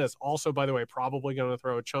all of this. Also, by the way, probably going to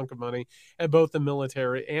throw a chunk of money at both the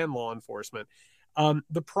military and law enforcement.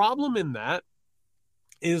 The problem in that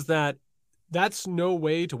is that that's no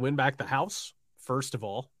way to win back the House. First of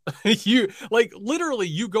all, you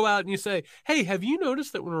go out and you say, hey, have you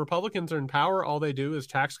noticed that when Republicans are in power, all they do is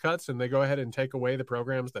tax cuts and they go ahead and take away the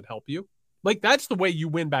programs that help you? That's the way you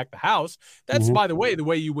win back the House. That's, by the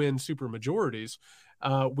way you win super majorities.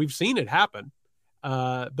 We've seen it happen.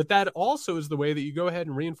 But that also is the way that you go ahead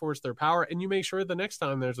and reinforce their power, and you make sure the next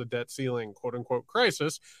time there's a debt ceiling, quote unquote,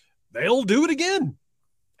 crisis, they'll do it again.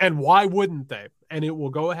 And why wouldn't they? And it will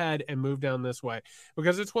go ahead and move down this way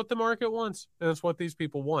because it's what the market wants. And it's what these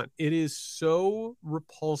people want. It is so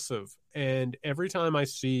repulsive. And every time I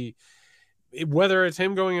see, whether it's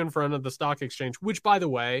him going in front of the stock exchange, which, by the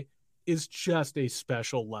way, is just a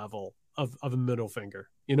special level of a middle finger.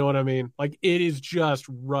 You know what I mean? It is just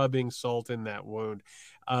rubbing salt in that wound.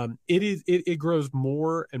 It grows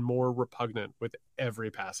more and more repugnant with every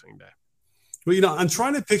passing day. Well, I'm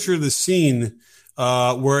trying to picture the scene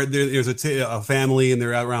where there's a family and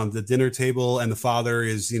they're around the dinner table and the father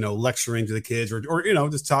is, lecturing to the kids or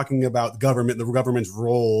just talking about the government's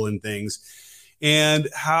role in things, and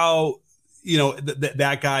how,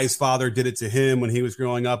 that guy's father did it to him when he was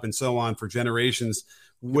growing up and so on for generations,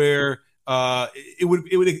 where it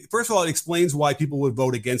would first of all, it explains why people would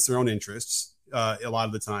vote against their own interests a lot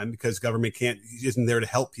of the time, because government isn't there to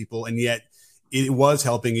help people, and yet it was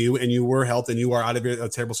helping you and you were helped and you are out of a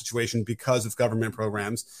terrible situation because of government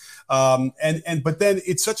programs. But then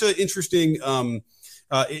it's such an interesting,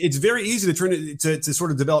 it's very easy to turn it to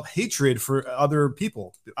sort of develop hatred for other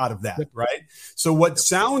people out of that. Right. So what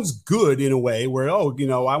sounds good in a way where, I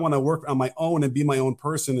want to work on my own and be my own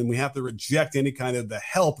person, and we have to reject any kind of the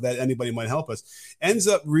help that anybody might help us, ends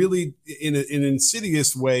up really in an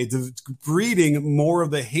insidious way breeding more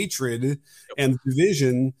of the hatred and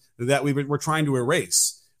division that we're trying to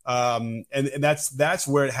erase. And that's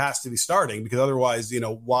where it has to be starting, because otherwise,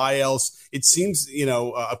 why else? It seems,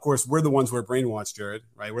 of course, we're the ones who are brainwashed, Jared,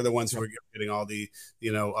 right? We're the ones who are getting all the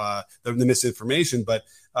misinformation. But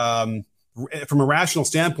from a rational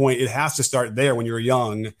standpoint, it has to start there when you're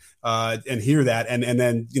young and hear that. And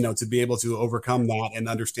then, to be able to overcome that and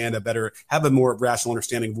understand have a more rational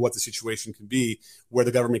understanding of what the situation can be, where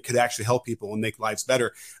the government could actually help people and make lives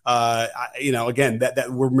better. Again,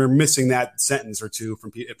 that we're missing that sentence or two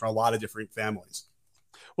from a lot of different families.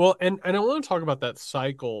 Well, and I want to talk about that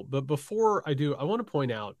cycle, but before I do, I want to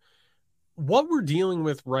point out what we're dealing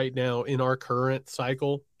with right now in our current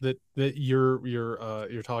cycle that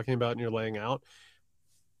you're talking about and you're laying out.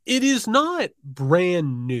 It is not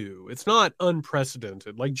brand new. It's not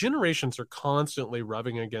unprecedented. Generations are constantly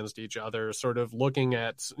rubbing against each other, sort of looking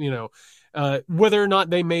at, whether or not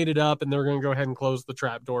they made it up and they're going to go ahead and close the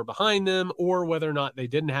trap door behind them, or whether or not they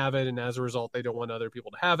didn't have it, and as a result, they don't want other people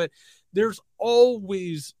to have it. There's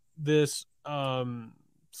always this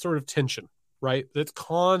sort of tension, right? That's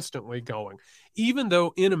constantly going. Even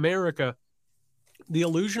though in America, the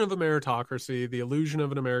illusion of a meritocracy, the illusion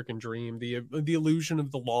of an American dream, the illusion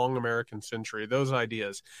of the long American century, those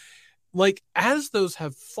ideas, as those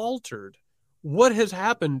have faltered, what has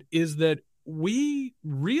happened is that we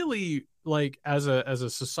really, as a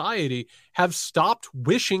society, have stopped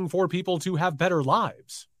wishing for people to have better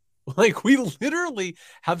lives. Like, we literally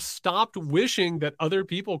have stopped wishing that other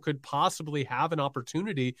people could possibly have an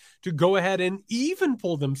opportunity to go ahead and even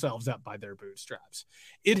pull themselves up by their bootstraps.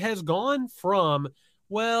 It has gone from,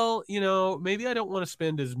 well, maybe I don't want to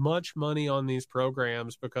spend as much money on these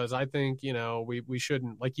programs because I think, we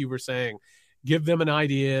shouldn't, like you were saying, give them an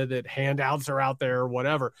idea that handouts are out there or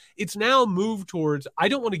whatever. It's now moved towards, I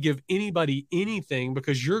don't want to give anybody anything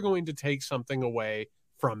because you're going to take something away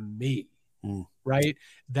from me. Right?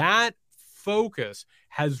 That focus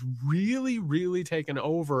has really, really taken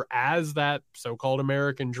over as that so-called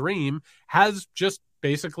American dream has just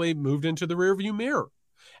basically moved into the rearview mirror.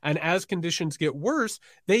 And as conditions get worse,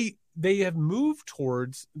 they have moved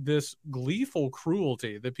towards this gleeful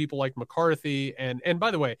cruelty that people like McCarthy and by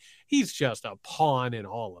the way, he's just a pawn in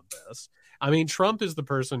all of this. I mean, Trump is the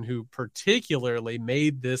person who particularly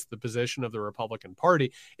made this the position of the Republican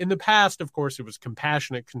Party. In the past, of course, it was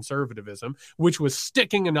compassionate conservatism, which was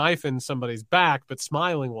sticking a knife in somebody's back but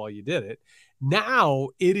smiling while you did it. Now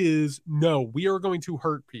it is, no, we are going to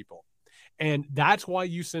hurt people. And that's why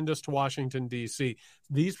you send us to Washington, D.C.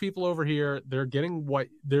 These people over here, they're getting what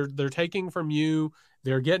they're taking from you.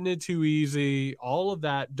 They're getting it too easy. All of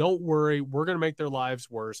that. Don't worry. We're going to make their lives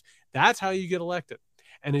worse. That's how you get elected.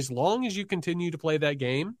 And as long as you continue to play that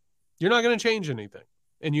game, you're not going to change anything.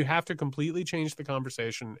 And you have to completely change the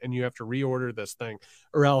conversation and you have to reorder this thing,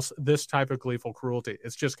 or else this type of gleeful cruelty,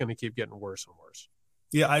 it's just going to keep getting worse and worse.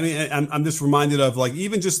 Yeah, I mean, I'm just reminded of like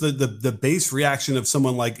even just the base reaction of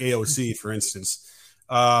someone like AOC, for instance,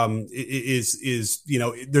 is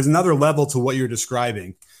there's another level to what you're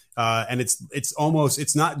describing, and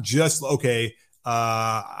it's not just okay.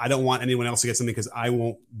 I don't want anyone else to get something because I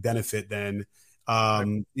won't benefit. Then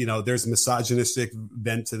there's a misogynistic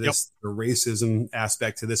bent to this, the racism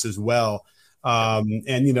aspect to this as well, and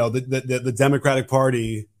the Democratic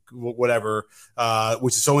Party, whatever,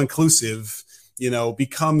 which is so inclusive.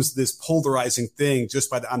 Becomes this polarizing thing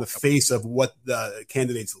just on the face of what the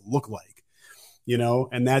candidates look like,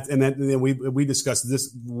 and we discussed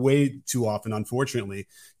this way too often, unfortunately,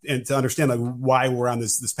 and to understand like why we're on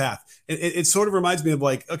this path. It sort of reminds me of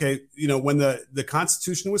like, okay, when the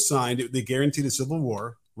Constitution was signed, they guaranteed a civil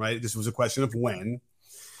war, right? This was a question of when.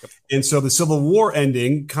 And so the Civil War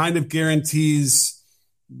ending kind of guarantees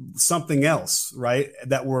something else, right?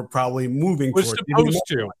 That we're probably moving towards. Supposed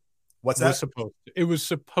to. What's that? It was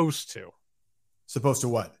supposed to. Supposed to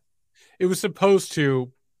what? It was supposed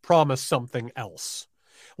to promise something else.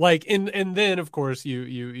 Like, and then of course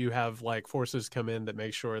you have like forces come in that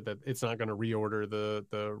make sure that it's not going to reorder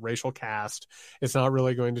the racial caste. It's not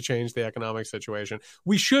really going to change the economic situation.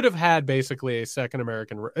 We should have had basically a second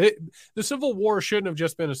the Civil War shouldn't have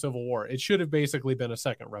just been a civil war. It should have basically been a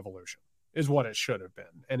second revolution is what it should have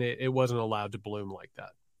been. And it wasn't allowed to bloom like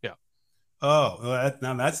that. Oh, well,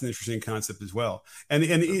 now that's an interesting concept as well. And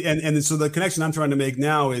so the connection I'm trying to make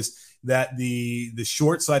now is that the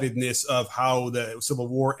short-sightedness of how the Civil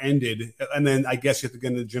War ended, and then I guess you have to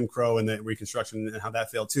get into Jim Crow and the Reconstruction and how that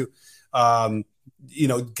failed too,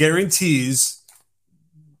 guarantees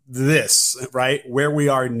this, right, where we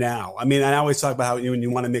are now. I mean, I always talk about how when you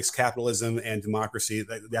want to mix capitalism and democracy,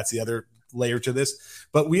 that's the other layer to this,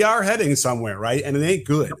 but we are heading somewhere, right? And it ain't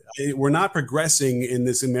good. We're not progressing in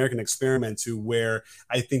this American experiment to where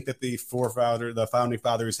I think that the founding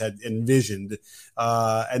fathers had envisioned,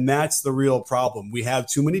 and that's the real problem. We have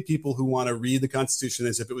too many people who want to read the Constitution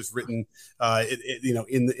as if it was written,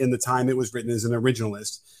 in the time it was written as an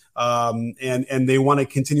originalist, and they want to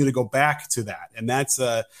continue to go back to that, and that's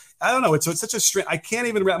I don't know. It's such a strange. I can't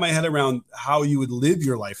even wrap my head around how you would live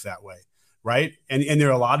your life that way. Right. And there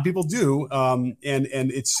are a lot of people do. And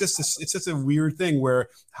it's just a weird thing where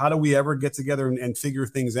how do we ever get together and figure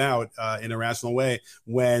things out in a rational way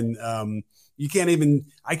when I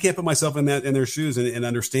can't put myself in their shoes and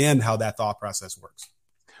understand how that thought process works.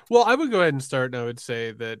 Well, I would go ahead and start, and I would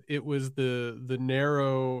say that it was the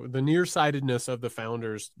nearsightedness of the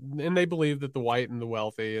founders, and they believed that the white and the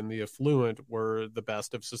wealthy and the affluent were the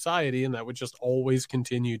best of society, and that would just always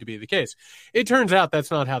continue to be the case. It turns out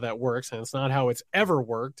that's not how that works, and it's not how it's ever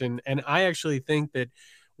worked, and I actually think that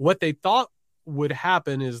what they thought would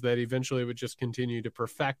happen is that eventually it would just continue to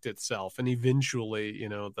perfect itself, and eventually,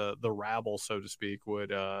 the rabble, so to speak,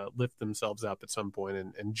 would lift themselves up at some point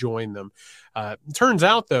and join them. Turns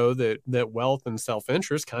out, though, that wealth and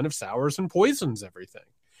self-interest kind of sours and poisons everything,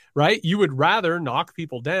 right? You would rather knock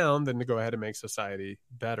people down than to go ahead and make society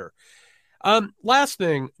better. Last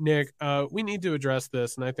thing, Nick, we need to address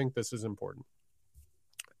this, and I think this is important.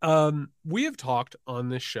 We have talked on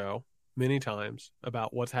this show many times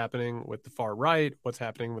about what's happening with the far right, what's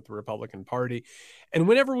happening with the Republican Party. And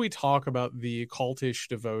whenever we talk about the cultish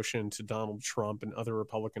devotion to Donald Trump and other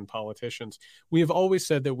Republican politicians, we have always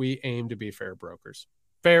said that we aim to be fair brokers.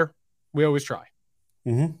 Fair, we always try.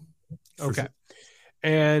 Mm-hmm. Okay. Sure.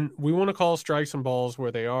 And we want to call strikes and balls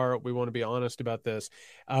where they are. We want to be honest about this.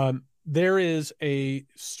 There is a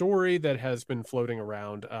story that has been floating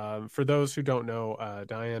around. For those who don't know,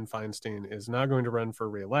 Dianne Feinstein is not going to run for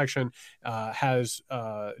re-election, has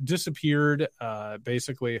disappeared,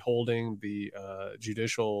 basically holding the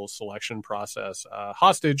judicial selection process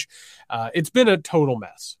hostage. It's been a total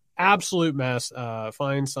mess. Absolute mess.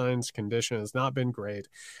 Feinstein's condition has not been great.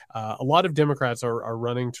 A lot of Democrats are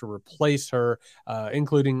running to replace her,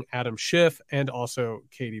 including Adam Schiff and also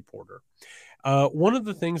Katie Porter. One of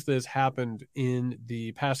the things that has happened in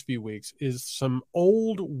the past few weeks is some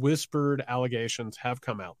old whispered allegations have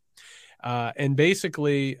come out. And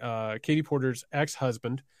basically, Katie Porter's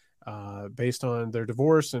ex-husband, based on their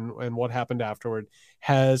divorce and what happened afterward,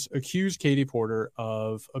 has accused Katie Porter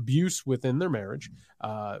of abuse within their marriage.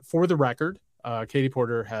 For the record, Katie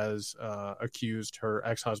Porter has accused her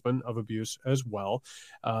ex-husband of abuse as well.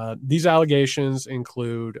 These allegations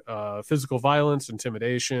include physical violence,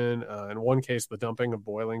 intimidation, in one case, the dumping of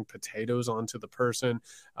boiling potatoes onto the person,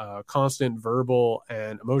 constant verbal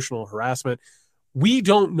and emotional harassment. We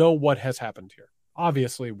don't know what has happened here.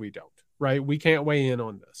 Obviously, we don't, right? We can't weigh in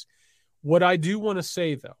on this. What I do want to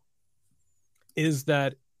say, though, is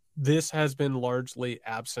that this has been largely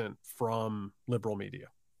absent from liberal media.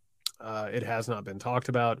 It has not been talked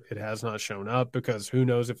about. It has not shown up because who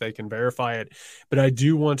knows if they can verify it. But I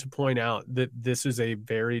do want to point out that this is a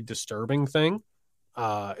very disturbing thing.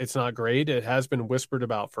 It's not great. It has been whispered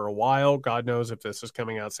about for a while. God knows if this is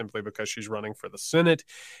coming out simply because she's running for the Senate.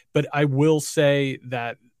 But I will say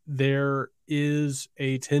that there is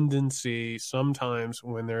a tendency sometimes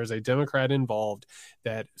when there's a Democrat involved,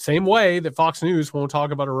 that same way that Fox News won't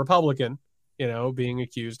talk about a Republican, being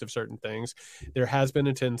accused of certain things, there has been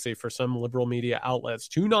a tendency for some liberal media outlets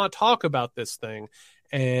to not talk about this thing.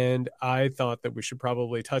 And I thought that we should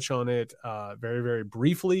probably touch on it very, very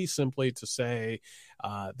briefly, simply to say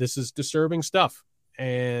this is disturbing stuff,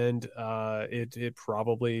 and it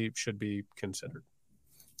probably should be considered.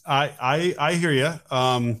 I hear you.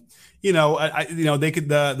 They could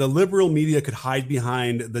the liberal media could hide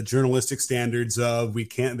behind the journalistic standards of we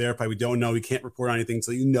can't verify, we don't know, we can't report on anything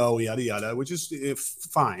until yada yada, which is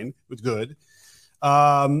fine, it's good.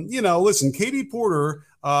 Listen, Katie Porter,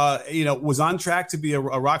 was on track to be a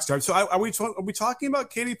rock star. So are we talking about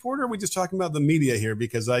Katie Porter? Or are we just talking about the media here?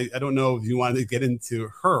 Because I don't know if you wanted to get into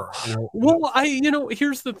her. Well,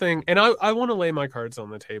 here's the thing, and I want to lay my cards on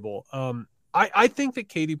the table. I think that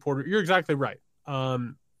Katie Porter, you're exactly right.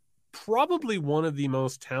 Probably one of the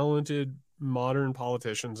most talented modern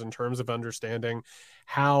politicians in terms of understanding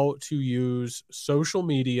how to use social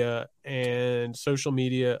media and social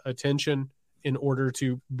media attention in order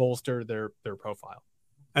to bolster their profile.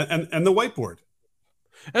 And the whiteboard.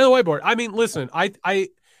 And the whiteboard. I mean, listen,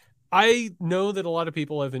 I know that a lot of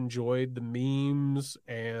people have enjoyed the memes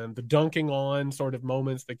and the dunking on sort of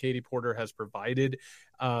moments that Katie Porter has provided.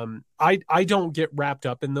 I don't get wrapped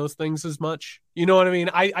up in those things as much. You know what I mean?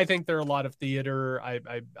 I think they're a lot of theater.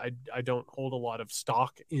 I don't hold a lot of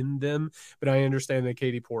stock in them, but I understand that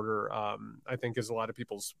Katie Porter, I think, is a lot of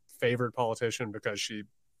people's favorite politician because she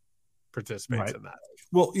participates in that.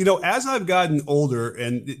 Well, as I've gotten older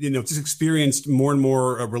and, just experienced more and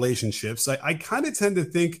more relationships, I kind of tend to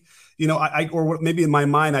think, or maybe in my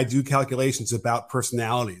mind, I do calculations about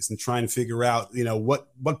personalities and try and figure out,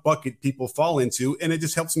 what bucket people fall into. And it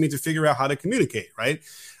just helps me to figure out how to communicate. Right.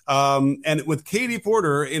 And with Katie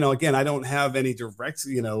Porter, again, I don't have any direct,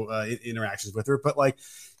 interactions with her, but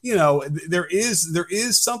there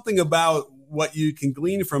is something about what you can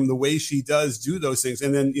glean from the way she does do those things.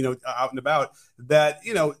 And then, out and about that,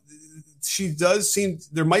 she does seem,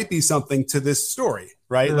 there might be something to this story,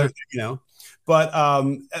 right? Mm-hmm.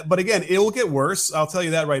 But again, it will get worse. I'll tell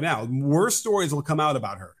you that right now. Worse stories will come out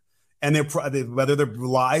about her. And whether they're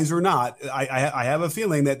lies or not, I have a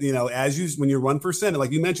feeling that, when you run for Senate,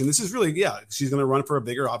 like you mentioned, this is really, she's going to run for a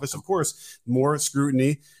bigger office. Of course, more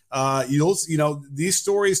scrutiny. These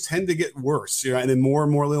stories tend to get worse, and then more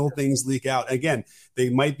and more little things leak out. Again, they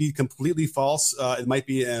might be completely false. It might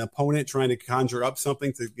be an opponent trying to conjure up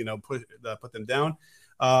something to, put them down.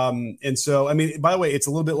 And so, I mean, by the way, it's a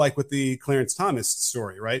little bit like with the Clarence Thomas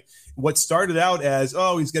story, right? What started out as,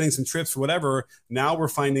 he's getting some trips or whatever. Now we're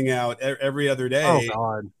finding out every other day,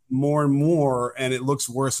 more and more, and it looks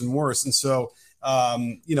worse and worse. And so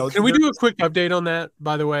Can we do a quick update on that,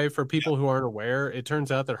 by the way, for people who aren't aware? It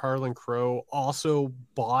turns out that Harlan Crow also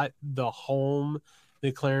bought the home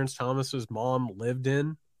that Clarence Thomas's mom lived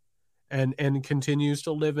in and continues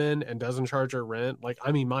to live in and doesn't charge her rent. Like,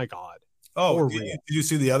 I mean, my God. Oh, did you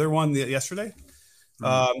see the other one yesterday?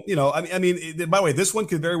 By the way, this one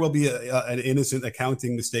could very well be an innocent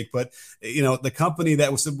accounting mistake, but the company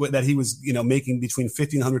that he was making between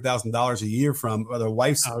 $1,500,000 a year from, or the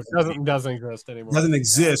wife's doesn't exist anymore. Doesn't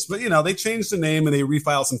exist, but they changed the name and they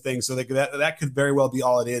refiled some things, so that could very well be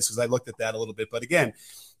all it is. Because I looked at that a little bit, but again,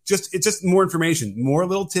 it's just more information, more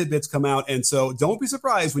little tidbits come out, and so don't be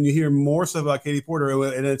surprised when you hear more stuff about Katie Porter.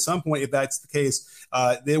 And at some point, if that's the case,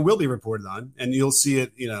 they will be reported on, and you'll see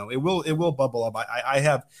it. It will bubble up.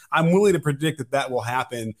 I'm willing to predict that will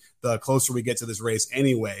happen the closer we get to this race,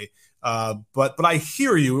 anyway. But I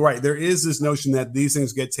hear you, right? There is this notion that these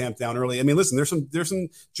things get tamped down early. I mean, listen, there's some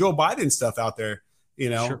Joe Biden stuff out there,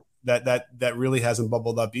 Sure. that really hasn't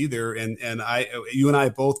bubbled up either. And you and I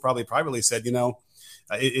both probably privately said,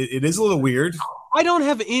 it is a little weird. I don't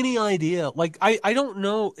have any idea. Like, I don't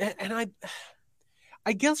know. And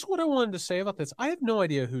I guess what I wanted to say about this, I have no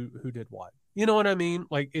idea who did what. You know what I mean?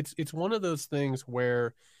 Like, it's one of those things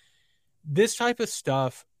where this type of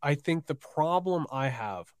stuff, I think the problem I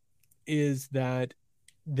have is that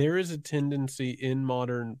there is a tendency in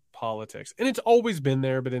modern politics, and it's always been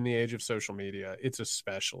there, but in the age of social media, it's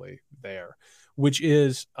especially there, which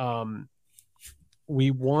is,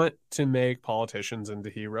 we want to make politicians into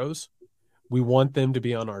heroes. We want them to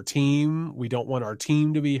be on our team. We don't want our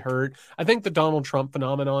team to be hurt. I think the Donald Trump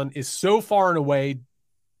phenomenon is so far and away,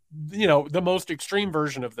 the most extreme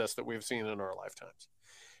version of this that we've seen in our lifetimes.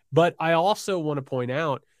 But I also want to point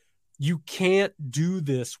out, you can't do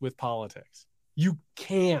this with politics. You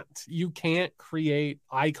can't create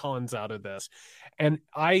icons out of this. And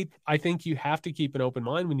I think you have to keep an open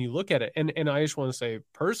mind when you look at it. And I just want to say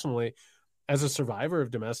personally, as a survivor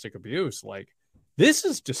of domestic abuse, like, this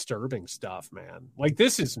is disturbing stuff, man. Like,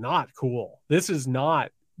 this is not cool. This is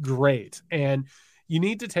not great. And you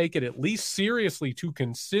need to take it at least seriously to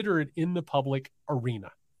consider it in the public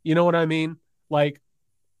arena. You know what I mean? Like,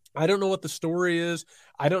 I don't know what the story is.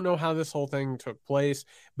 I don't know how this whole thing took place,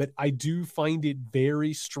 but I do find it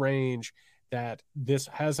very strange that this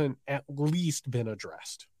hasn't at least been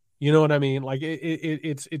addressed. You know what I mean? Like,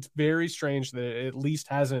 it's very strange that it at least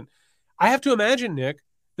hasn't. I have to imagine, Nick,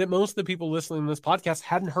 that most of the people listening to this podcast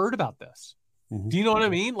hadn't heard about this. Mm-hmm. Do you know what I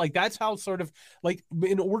mean? Like, that's how sort of, like,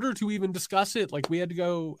 in order to even discuss it, like, we had to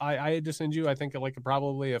go, I had to send you, I think, like,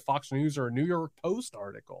 probably a Fox News or a New York Post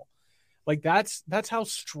article. Like, that's how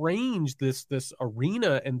strange this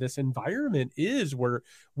arena and this environment is, where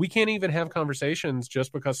we can't even have conversations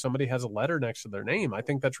just because somebody has a letter next to their name. I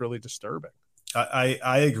think that's really disturbing.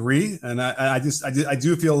 I agree, and I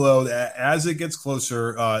do feel, though, that as it gets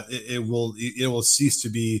closer, it will cease to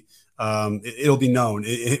be. It'll be known.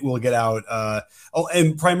 It will get out.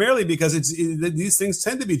 And primarily because these things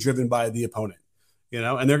tend to be driven by the opponent,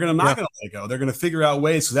 and they're not going to let it go. They're going to figure out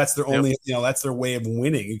ways, because that's their only, that's their way of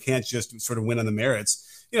winning. You can't just sort of win on the merits.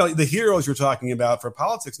 The heroes you're talking about for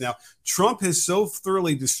politics now, Trump has so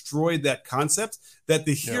thoroughly destroyed that concept that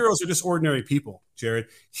the heroes are just ordinary people, Jared.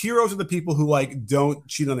 Heroes are the people who, like, don't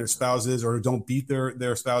cheat on their spouses or don't beat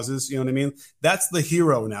their spouses. You know what I mean? That's the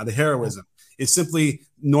hero now. The heroism is simply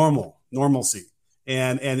normalcy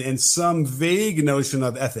and some vague notion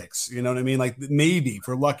of ethics. You know what I mean? Like, maybe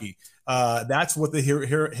for lucky. That's what the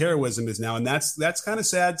heroism is now. And that's kind of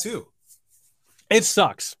sad too. It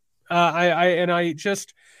sucks.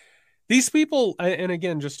 These people, and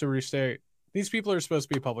again, just to restate, these people are supposed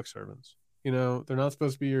to be public servants. They're not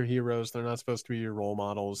supposed to be your heroes. They're not supposed to be your role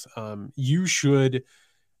models. You should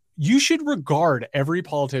regard every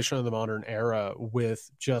politician of the modern era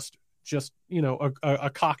with just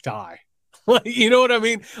a cocked eye. Like, you know what I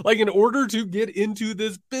mean? Like, in order to get into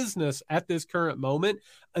this business at this current moment,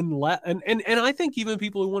 and I think even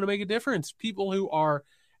people who want to make a difference, people who are,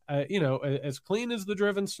 as clean as the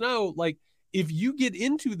driven snow, like, if you get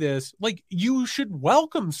into this, like, you should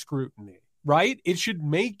welcome scrutiny, right? It should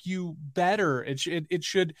make you better. It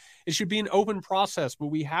should be an open process, but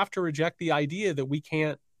we have to reject the idea that we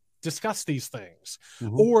can't discuss these things,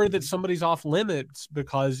 or that somebody's off limits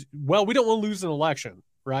because, well, we don't want to lose an election,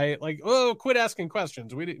 right? Like, oh, quit asking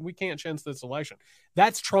questions. We can't chance this election.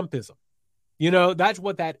 That's Trumpism. That's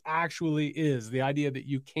what that actually is. The idea that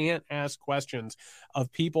you can't ask questions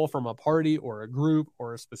of people from a party or a group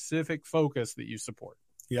or a specific focus that you support.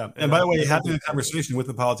 Yeah. And by the way, having a conversation with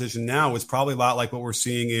the politician now is probably a lot like what we're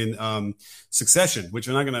seeing in Succession, which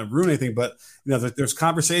are not going to ruin anything. But, there's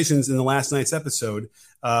conversations in the last night's episode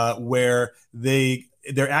where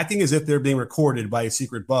they're acting as if they're being recorded by a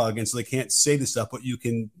secret bug. And so they can't say the stuff, but you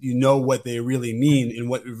know what they really mean and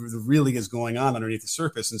what really is going on underneath the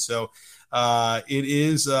surface. And so it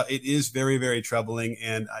is very, very troubling.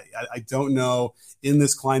 And I don't know in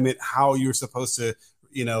this climate how you're supposed to,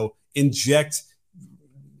 inject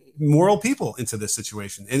moral people into this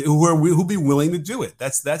situation and who'll be willing to do it.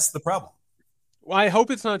 That's the problem. Well, I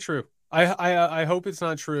hope it's not true. I hope it's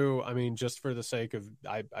not true. I mean, just for the sake of,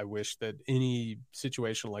 I wish that any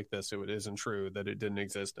situation like this, it isn't true, that it didn't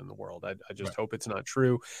exist in the world. I just hope it's not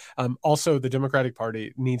true. Also, the Democratic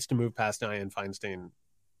Party needs to move past Dianne Feinstein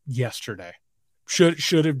yesterday.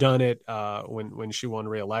 Should have done it when she won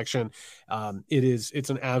re-election. It's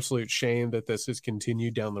an absolute shame that this has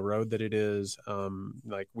continued down the road that it is.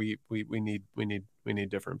 We need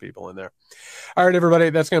different people in there. All right, everybody,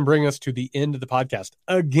 that's going to bring us to the end of the podcast.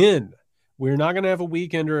 Again, we're not going to have a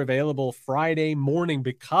weekender available Friday morning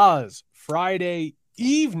because Friday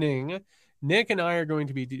evening, Nick and I are going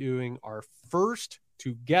to be doing our first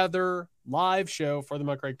together live show for the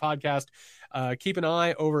Muckrake Podcast. Keep an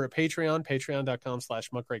eye over at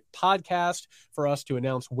patreon.com/Muckrake Podcast for us to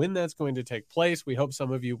announce when that's going to take place. We hope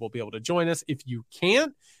some of you will be able to join us. If you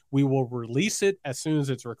can't, we will release it as soon as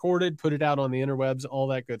it's recorded, put it out on the interwebs, all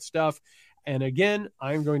that good stuff. And again,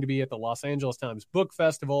 I'm going to be at the Los Angeles Times Book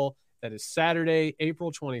Festival. That is Saturday,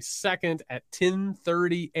 April 22nd at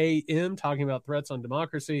 10:30 a.m., talking about threats on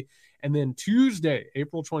democracy. And then Tuesday,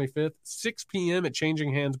 April 25th, 6 p.m. at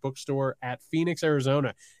Changing Hands Bookstore at Phoenix,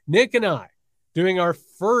 Arizona. Nick and I doing our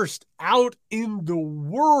first out in the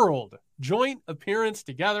world joint appearance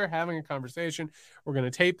together, having a conversation. We're going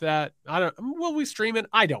to tape that. Will we stream it?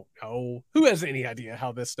 I don't know. Who has any idea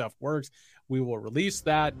how this stuff works? We will release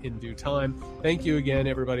that in due time. Thank you again,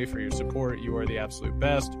 everybody, for your support. You are the absolute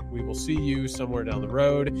best. We will see you somewhere down the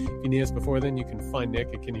road. If you need us before then, you can find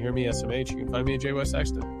Nick at Can You Hear Me SMH. You can find me at J. West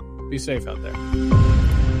Sexton. Be safe out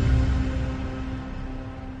there.